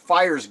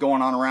fires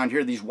going on around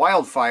here, these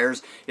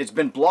wildfires. It's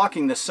been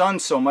blocking the sun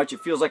so much, it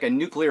feels like a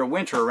nuclear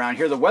winter around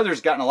here. The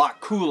weather's gotten a lot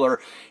cooler,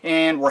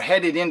 and we're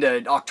headed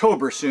into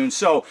October soon.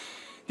 So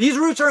these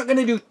roots aren't going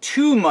to do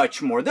too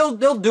much more. They'll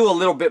do a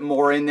little bit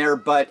more in there,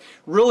 but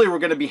really we're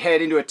going to be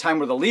heading into a time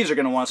where the leaves are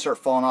going to want to start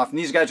falling off, and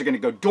these guys are going to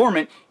go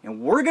dormant,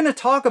 and we're going to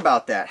talk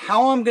about that,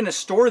 how I'm going to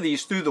store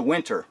these through the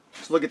winter.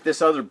 Let's look at this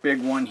other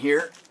big one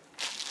here.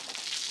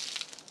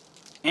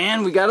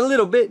 And we got a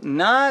little bit,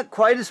 not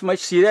quite as much.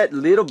 See that?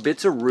 Little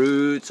bits of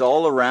roots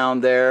all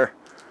around there,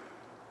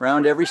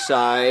 around every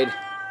side.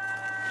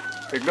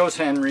 There goes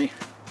Henry.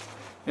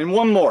 And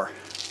one more.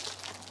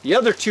 The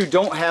other 2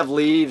 don't have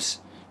leaves.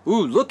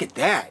 Ooh, look at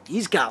that.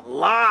 He's got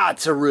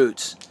lots of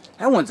roots.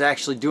 That one's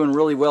actually doing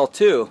really well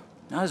too.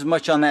 Not as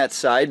much on that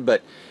side,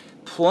 but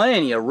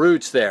plenty of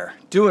roots there.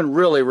 Doing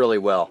really, really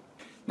well.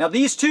 Now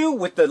these 2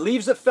 with the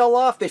leaves that fell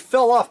off, they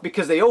fell off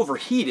because they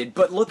overheated,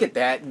 but look at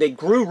that. They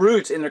grew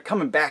roots and they're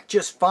coming back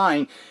just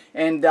fine.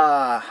 And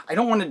I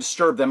don't want to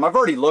disturb them. I've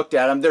already looked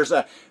at them. There's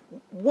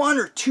 1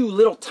 or 2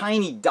 little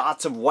tiny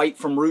dots of white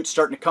from roots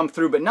starting to come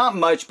through, but not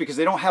much because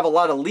they don't have a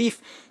lot of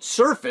leaf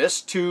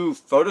surface to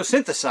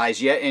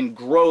photosynthesize yet and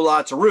grow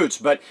lots of roots.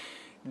 But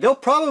they'll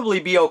probably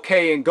be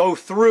okay and go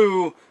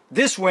through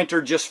this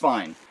winter just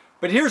fine.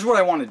 But here's what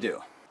I want to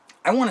do.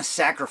 I want to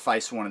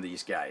sacrifice one of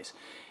these guys.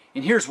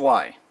 And here's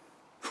why.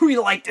 We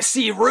like to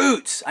see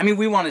roots. I mean,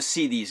 we want to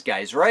see these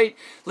guys, right?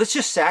 Let's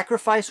just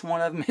sacrifice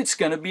one of them. It's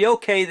going to be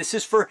okay. This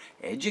is for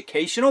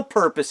educational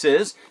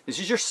purposes. This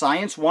is your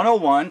Science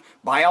 101,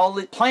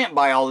 Plant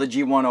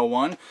Biology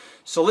 101.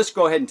 So let's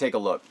go ahead and take a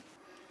look.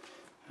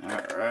 All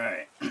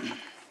right.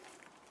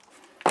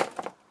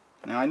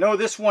 Now, I know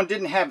this one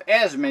didn't have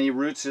as many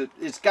roots.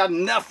 It's got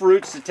enough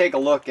roots to take a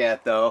look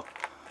at, though.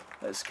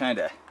 Let's kind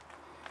of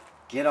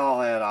get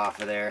all that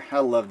off of there. I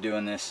love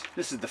doing this.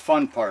 This is the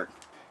fun part.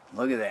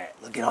 Look at that.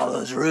 Look at all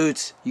those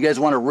roots. You guys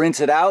want to rinse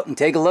it out and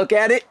take a look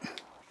at it?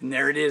 And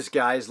there it is,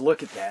 guys.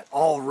 Look at that.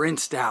 All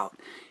rinsed out.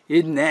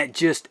 Isn't that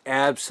just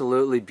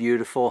absolutely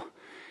beautiful?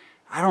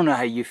 I don't know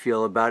how you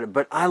feel about it,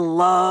 but I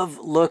love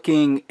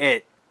looking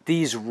at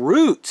these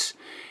roots.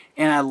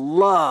 And I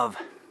love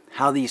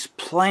how these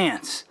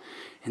plants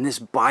and this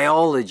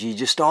biology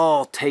just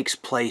all takes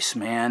place,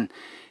 man.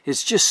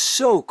 It's just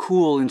so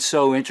cool and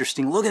so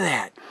interesting. Look at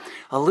that.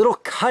 A little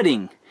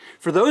cutting.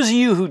 For those of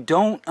you who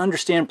don't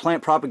understand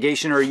plant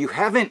propagation, or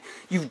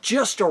you've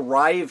just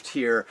arrived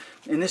here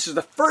and this is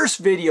the first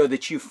video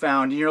that you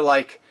found and you're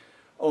like,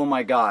 oh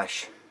my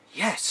gosh,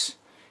 yes,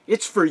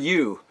 it's for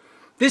you.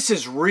 This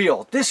is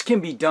real. This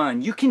can be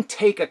done. You can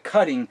take a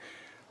cutting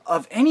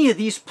of any of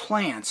these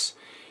plants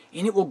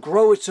and it will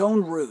grow its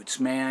own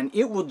roots, man.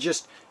 It will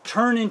just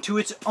turn into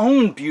its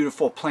own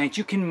beautiful plant.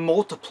 You can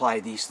multiply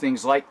these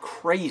things like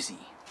crazy.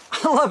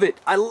 I love it.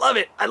 I love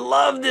it. I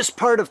love this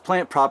part of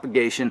plant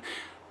propagation.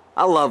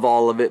 I love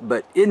all of it,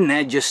 but isn't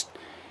that just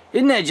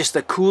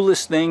the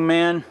coolest thing,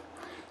 man?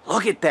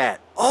 Look at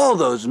that. All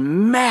those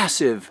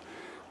massive,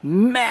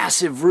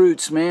 massive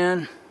roots,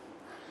 man.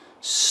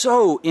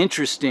 So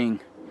interesting.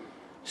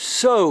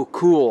 So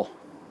cool.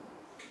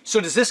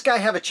 So does this guy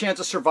have a chance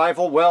of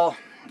survival? Well,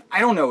 I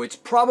don't know. It's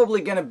probably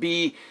going to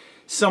be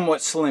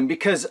somewhat slim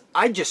because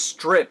I just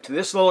stripped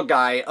this little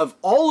guy of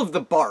all of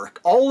the bark,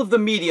 all of the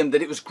medium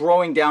that it was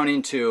growing down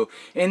into,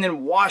 and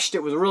then washed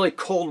it with really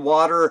cold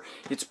water.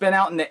 It's been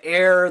out in the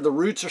air. The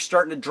roots are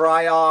starting to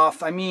dry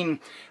off. I mean,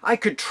 I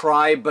could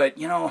try, but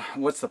you know,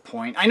 what's the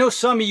point? I know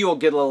some of you will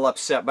get a little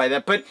upset by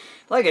that, but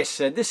like I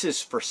said, this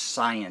is for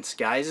science,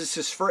 guys. This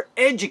is for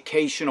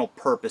educational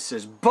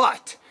purposes.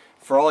 But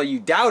for all you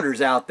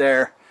doubters out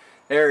there,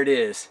 there it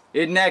is.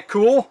 Isn't that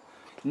cool?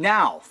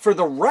 Now, for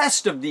the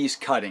rest of these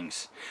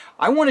cuttings,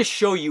 I want to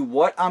show you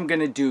what I'm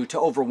going to do to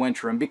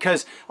overwinter them,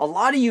 because a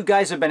lot of you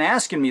guys have been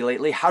asking me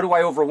lately, how do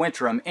I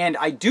overwinter them? And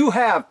I do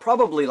have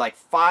probably like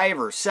 5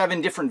 or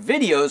 7 different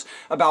videos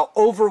about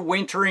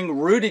overwintering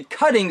rooted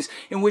cuttings,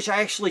 in which I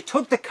actually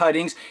took the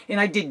cuttings and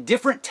I did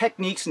different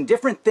techniques and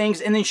different things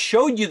and then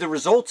showed you the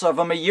results of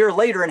them a year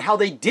later and how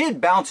they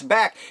did bounce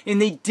back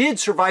and they did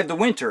survive the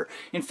winter.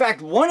 In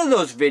fact, one of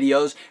those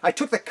videos, I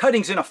took the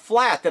cuttings in a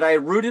flat that I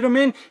had rooted them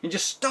in and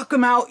just stuck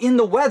them out in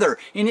the weather,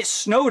 and it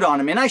snowed on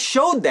them, and I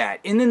showed that.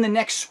 And then the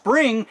next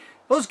spring,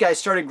 those guys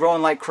started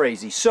growing like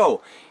crazy.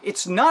 So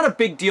it's not a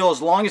big deal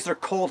as long as they're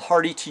cold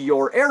hardy to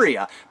your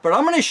area. But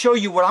I'm going to show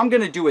you what I'm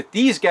going to do with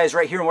these guys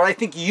right here and what I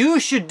think you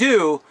should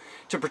do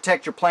to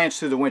protect your plants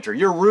through the winter,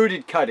 your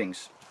rooted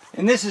cuttings.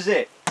 And this is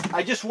it.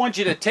 I just want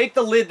you to take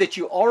the lid that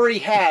you already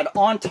had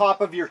on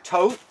top of your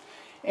tote,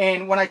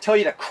 and when I tell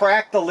you to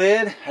crack the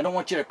lid, I don't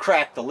want you to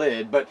crack the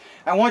lid, but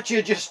I want you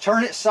to just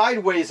turn it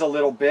sideways a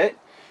little bit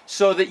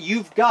so that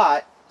you've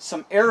got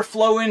some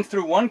airflow in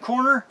through one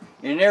corner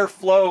and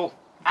airflow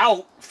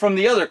out from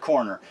the other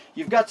corner.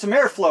 You've got some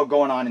airflow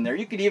going on in there.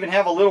 You could even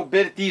have a little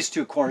bit at these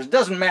two corners. It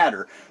doesn't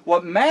matter.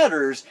 What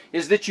matters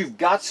is that you've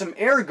got some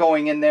air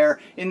going in there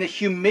and the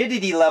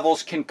humidity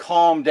levels can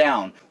calm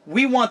down.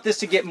 We want this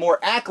to get more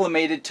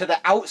acclimated to the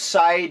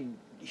outside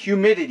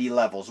humidity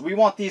levels. We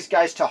want these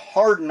guys to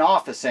harden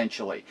off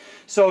essentially.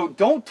 So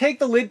don't take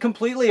the lid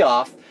completely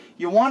off.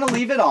 You want to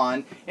leave it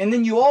on, and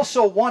then you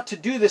also want to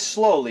do this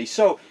slowly.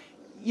 So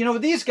you know,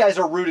 these guys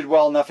are rooted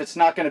well enough, it's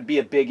not going to be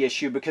a big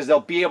issue because they'll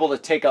be able to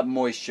take up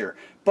moisture.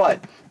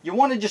 But you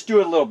want to just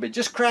do it a little bit.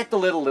 Just crack the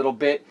lid a little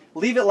bit.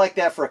 Leave it like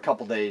that for a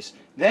couple days.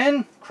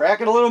 Then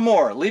crack it a little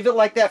more. Leave it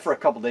like that for a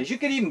couple days. You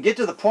could even get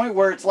to the point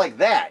where it's like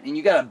that and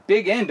you got a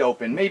big end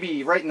open,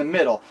 maybe right in the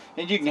middle,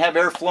 and you can have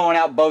air flowing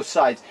out both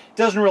sides.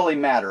 Doesn't really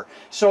matter.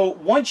 So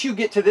once you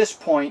get to this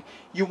point,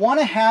 you want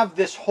to have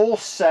this whole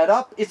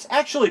setup. It's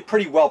actually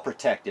pretty well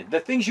protected.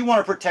 The things you want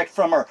to protect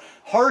from are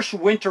harsh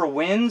winter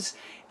winds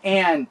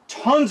and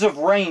tons of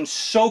rain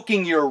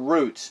soaking your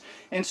roots.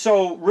 And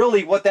so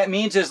really what that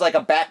means is like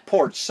a back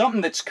porch,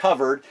 something that's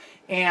covered,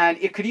 and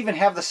it could even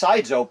have the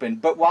sides open,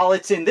 but while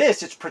it's in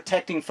this, it's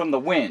protecting from the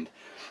wind.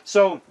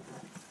 So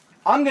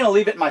I'm going to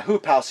leave it in my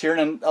hoop house here,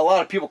 and a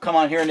lot of people come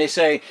on here and they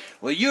say,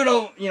 well,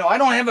 I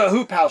don't have a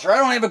hoop house, or I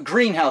don't have a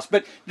greenhouse.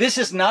 But this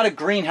is not a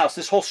greenhouse.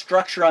 This whole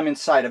structure I'm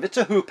inside of, it's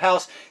a hoop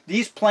house.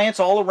 These plants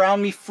all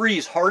around me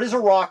freeze hard as a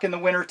rock in the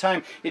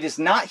wintertime. It is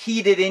not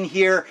heated in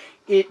here.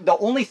 The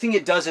only thing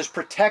it does is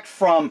protect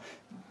from,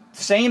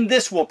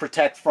 this will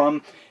protect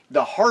from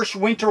the harsh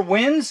winter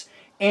winds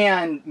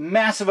and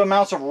massive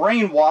amounts of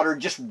rainwater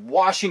just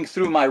washing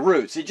through my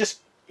roots.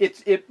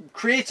 It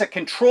creates a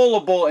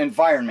controllable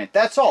environment.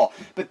 That's all.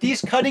 But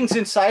these cuttings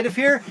inside of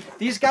here,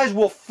 these guys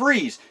will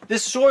freeze.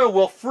 This soil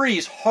will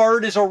freeze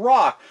hard as a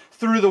rock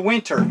through the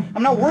winter.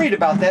 I'm not worried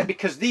about that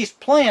because these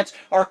plants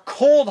are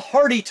cold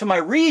hardy to my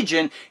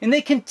region and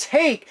they can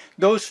take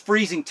those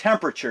freezing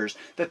temperatures.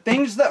 The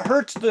things that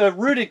hurts the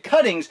rooted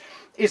cuttings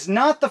is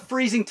not the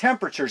freezing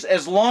temperatures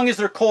as long as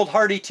they're cold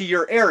hardy to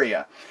your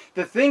area.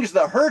 The things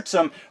that hurts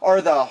them are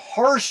the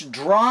harsh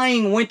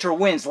drying winter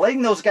winds,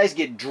 letting those guys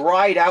get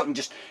dried out and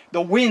just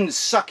the wind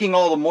sucking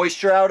all the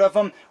moisture out of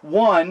them,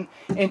 one,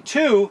 and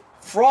two,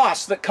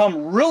 frosts that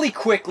come really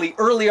quickly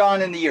early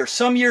on in the year.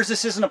 Some years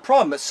this isn't a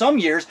problem, but some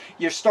years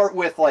you start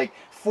with like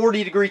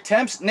 40-degree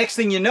temps. Next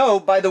thing you know,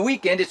 by the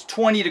weekend, it's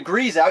 20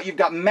 degrees out. You've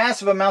got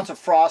massive amounts of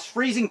frost,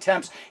 freezing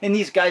temps, and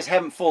these guys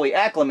haven't fully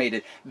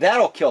acclimated.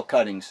 That'll kill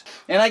cuttings.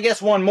 And I guess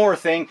one more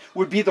thing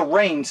would be the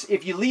rains.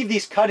 If you leave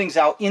these cuttings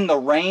out in the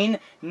rain,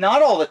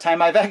 not all the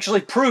time. I've actually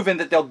proven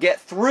that they'll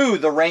get through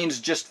the rains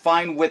just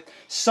fine with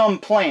some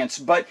plants,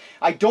 but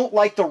I don't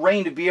like the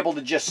rain to be able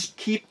to just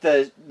keep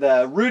the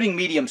rooting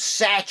medium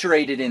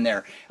saturated in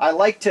there. I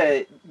like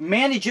to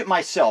manage it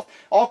myself.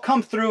 I'll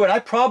come through and I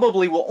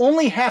probably will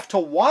only have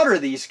to water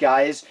these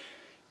guys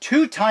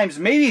 2 times,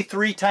 maybe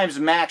 3 times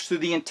max through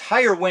the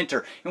entire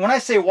winter. And when I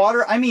say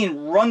water, I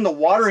mean run the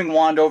watering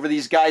wand over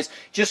these guys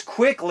just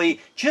quickly,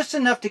 just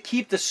enough to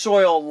keep the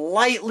soil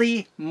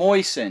lightly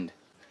moistened.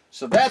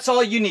 So that's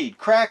all you need.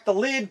 Crack the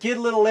lid, get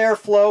a little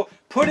airflow,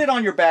 put it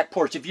on your back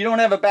porch. If you don't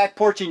have a back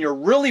porch and you're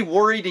really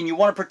worried and you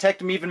want to protect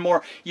them even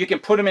more, you can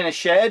put them in a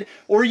shed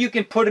or you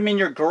can put them in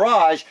your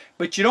garage,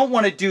 but you don't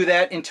want to do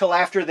that until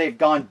after they've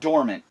gone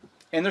dormant.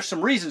 And there's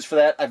some reasons for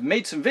that. I've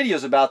made some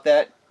videos about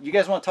that. You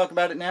guys want to talk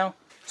about it now?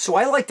 So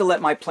I like to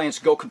let my plants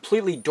go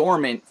completely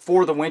dormant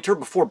for the winter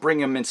before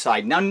bringing them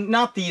inside. Now,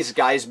 not these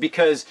guys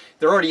because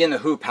they're already in the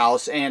hoop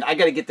house and I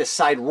got to get this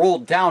side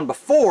rolled down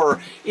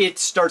before it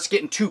starts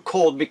getting too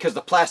cold because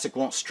the plastic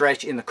won't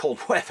stretch in the cold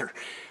weather.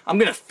 I'm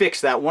going to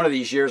fix that one of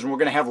these years and we're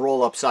going to have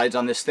roll-up sides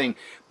on this thing.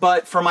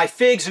 But for my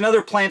figs and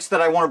other plants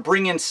that I want to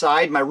bring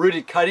inside, my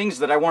rooted cuttings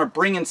that I want to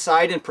bring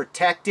inside and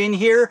protect in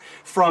here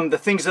from the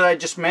things that I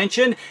just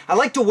mentioned, I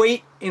like to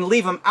wait and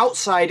leave them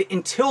outside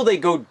until they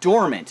go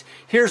dormant.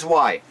 Here's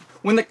why.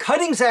 When the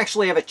cuttings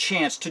actually have a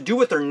chance to do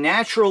what they're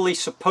naturally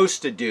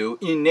supposed to do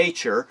in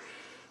nature,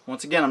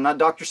 once again, I'm not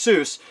Dr.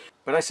 Seuss,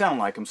 but I sound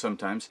like them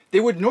sometimes,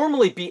 they would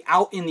normally be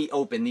out in the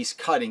open, these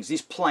cuttings,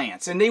 these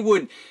plants, and they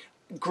would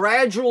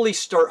gradually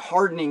start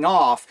hardening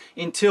off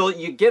until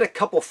you get a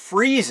couple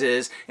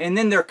freezes and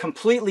then they're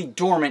completely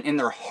dormant and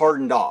they're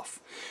hardened off.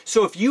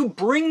 So if you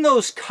bring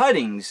those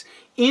cuttings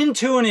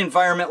into an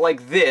environment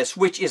like this,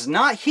 which is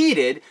not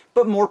heated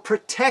but more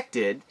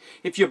protected,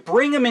 if you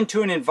bring them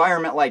into an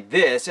environment like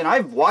this, and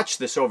I've watched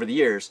this over the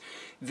years,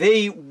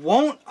 they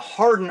won't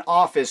harden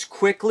off as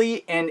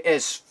quickly and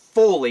as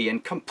fully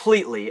and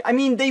completely. I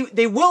mean,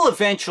 they will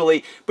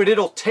eventually, but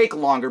it'll take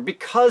longer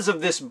because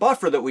of this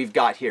buffer that we've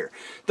got here.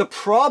 The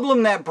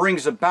problem that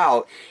brings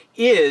about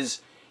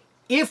is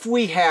if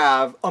we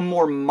have a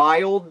more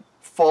mild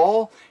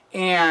fall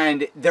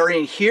and they're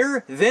in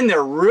here, then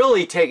they're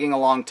really taking a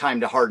long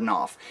time to harden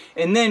off.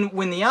 And then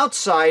when the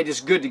outside is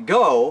good to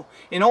go,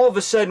 and all of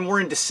a sudden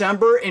we're in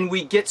December and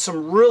we get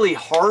some really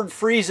hard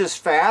freezes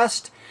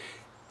fast,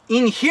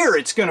 in here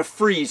it's going to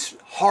freeze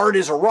hard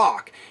as a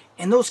rock.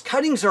 And those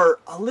cuttings are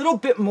a little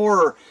bit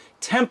more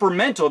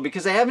temperamental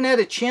because they haven't had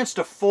a chance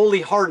to fully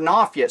harden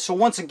off yet. So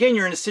once again,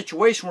 you're in a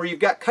situation where you've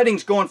got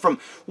cuttings going from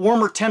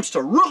warmer temps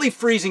to really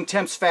freezing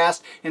temps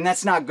fast, and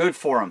that's not good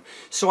for them.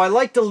 So I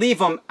like to leave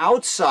them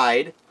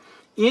outside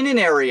in an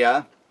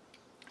area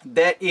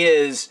that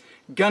is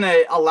going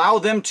to allow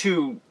them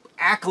to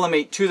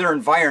acclimate to their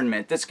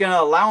environment, that's going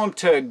to allow them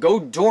to go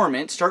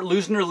dormant, start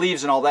losing their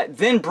leaves and all that,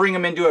 then bring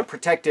them into a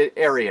protected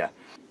area.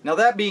 Now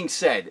that being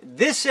said,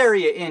 this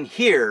area in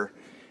here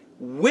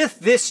with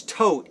this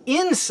tote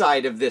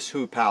inside of this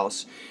hoop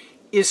house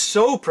is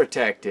so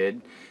protected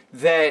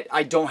that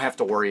I don't have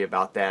to worry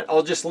about that.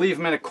 I'll just leave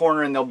them in a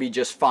corner and they'll be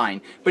just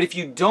fine. But if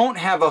you don't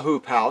have a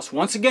hoop house,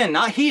 once again,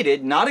 not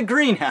heated, not a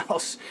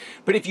greenhouse,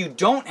 but if you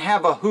don't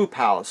have a hoop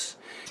house,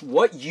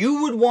 what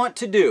you would want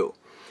to do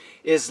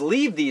is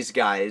leave these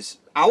guys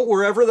out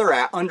wherever they're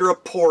at, under a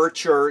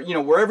porch or, you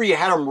know, wherever you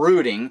had them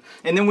rooting.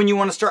 And then when you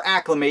want to start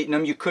acclimating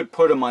them, you could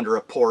put them under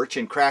a porch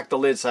and crack the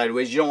lid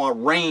sideways. You don't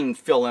want rain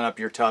filling up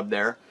your tub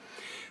there.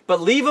 But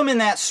leave them in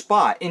that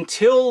spot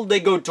until they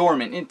go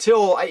dormant,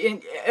 until,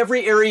 in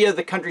every area of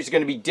the country is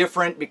going to be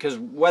different because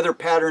weather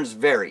patterns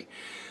vary.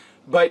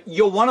 But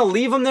you'll want to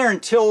leave them there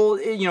until,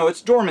 you know,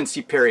 it's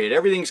dormancy period.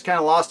 Everything's kind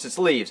of lost its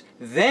leaves.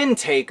 Then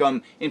take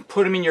them and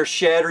put them in your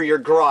shed or your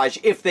garage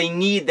if they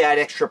need that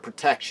extra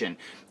protection.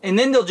 And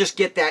then they'll just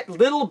get that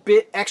little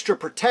bit extra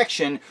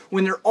protection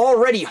when they're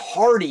already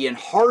hardy and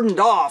hardened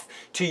off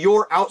to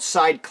your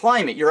outside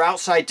climate, your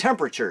outside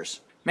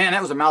temperatures. Man,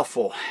 that was a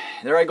mouthful.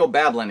 There I go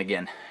babbling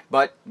again.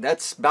 But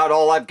that's about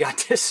all I've got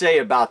to say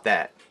about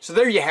that. So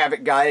there you have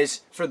it,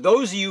 guys. For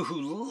those of you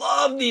who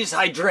love these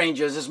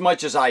hydrangeas as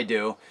much as I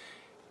do,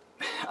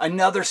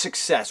 another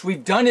success.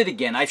 We've done it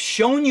again. I've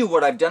shown you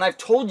what I've done. I've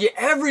told you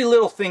every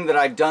little thing that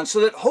I've done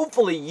so that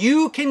hopefully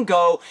you can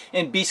go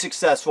and be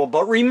successful.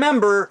 But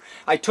remember,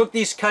 I took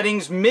these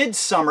cuttings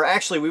mid-summer.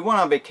 Actually, we went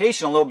on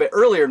vacation a little bit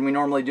earlier than we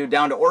normally do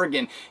down to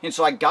Oregon. And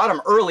so I got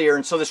them earlier,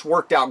 and so this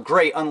worked out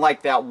great,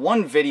 unlike that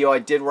one video I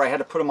did where I had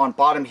to put them on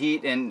bottom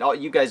heat, and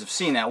you guys have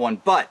seen that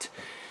one. But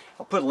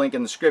I'll put a link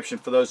in the description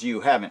for those of you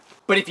who haven't.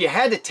 But if you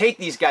had to take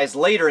these guys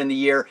later in the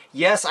year,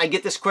 yes, I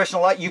get this question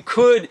a lot. You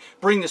could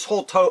bring this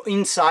whole tote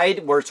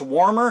inside where it's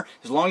warmer,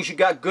 as long as you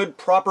got good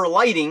proper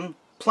lighting,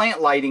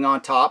 plant lighting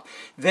on top,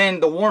 then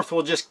the warmth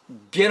will just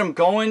get them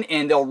going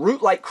and they'll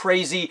root like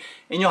crazy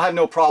and you'll have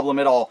no problem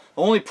at all.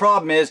 The only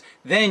problem is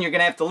then you're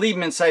going to have to leave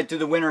them inside through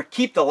the winter,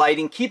 keep the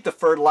lighting, keep the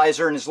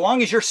fertilizer, and as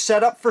long as you're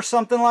set up for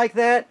something like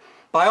that,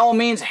 by all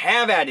means,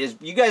 have at it.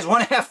 You guys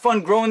want to have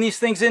fun growing these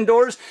things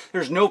indoors?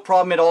 There's no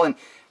problem at all. And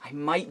I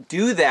might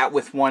do that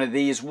with one of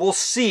these. We'll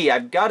see.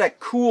 I've got a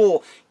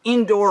cool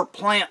indoor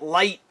plant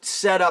light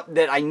setup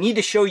that I need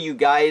to show you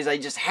guys. I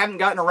just haven't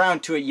gotten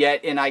around to it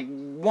yet. And I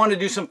want to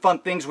do some fun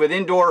things with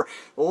indoor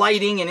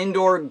lighting and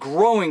indoor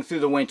growing through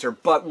the winter.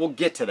 But we'll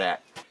get to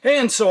that.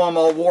 And so I'm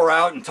all wore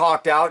out and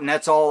talked out. And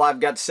that's all I've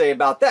got to say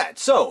about that.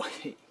 So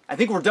I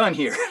think we're done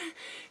here.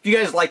 If you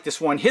guys like this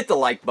one, hit the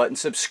like button.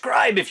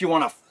 Subscribe if you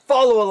want to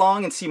follow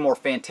along and see more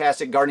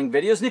fantastic gardening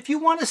videos. And if you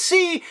want to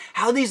see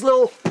how these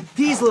little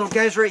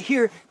guys right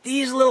here,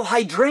 these little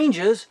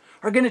hydrangeas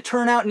are going to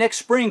turn out next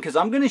spring, because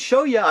I'm going to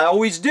show you. I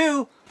always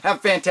do. Have a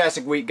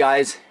fantastic week,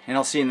 guys, and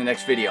I'll see you in the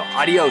next video.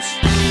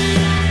 Adios.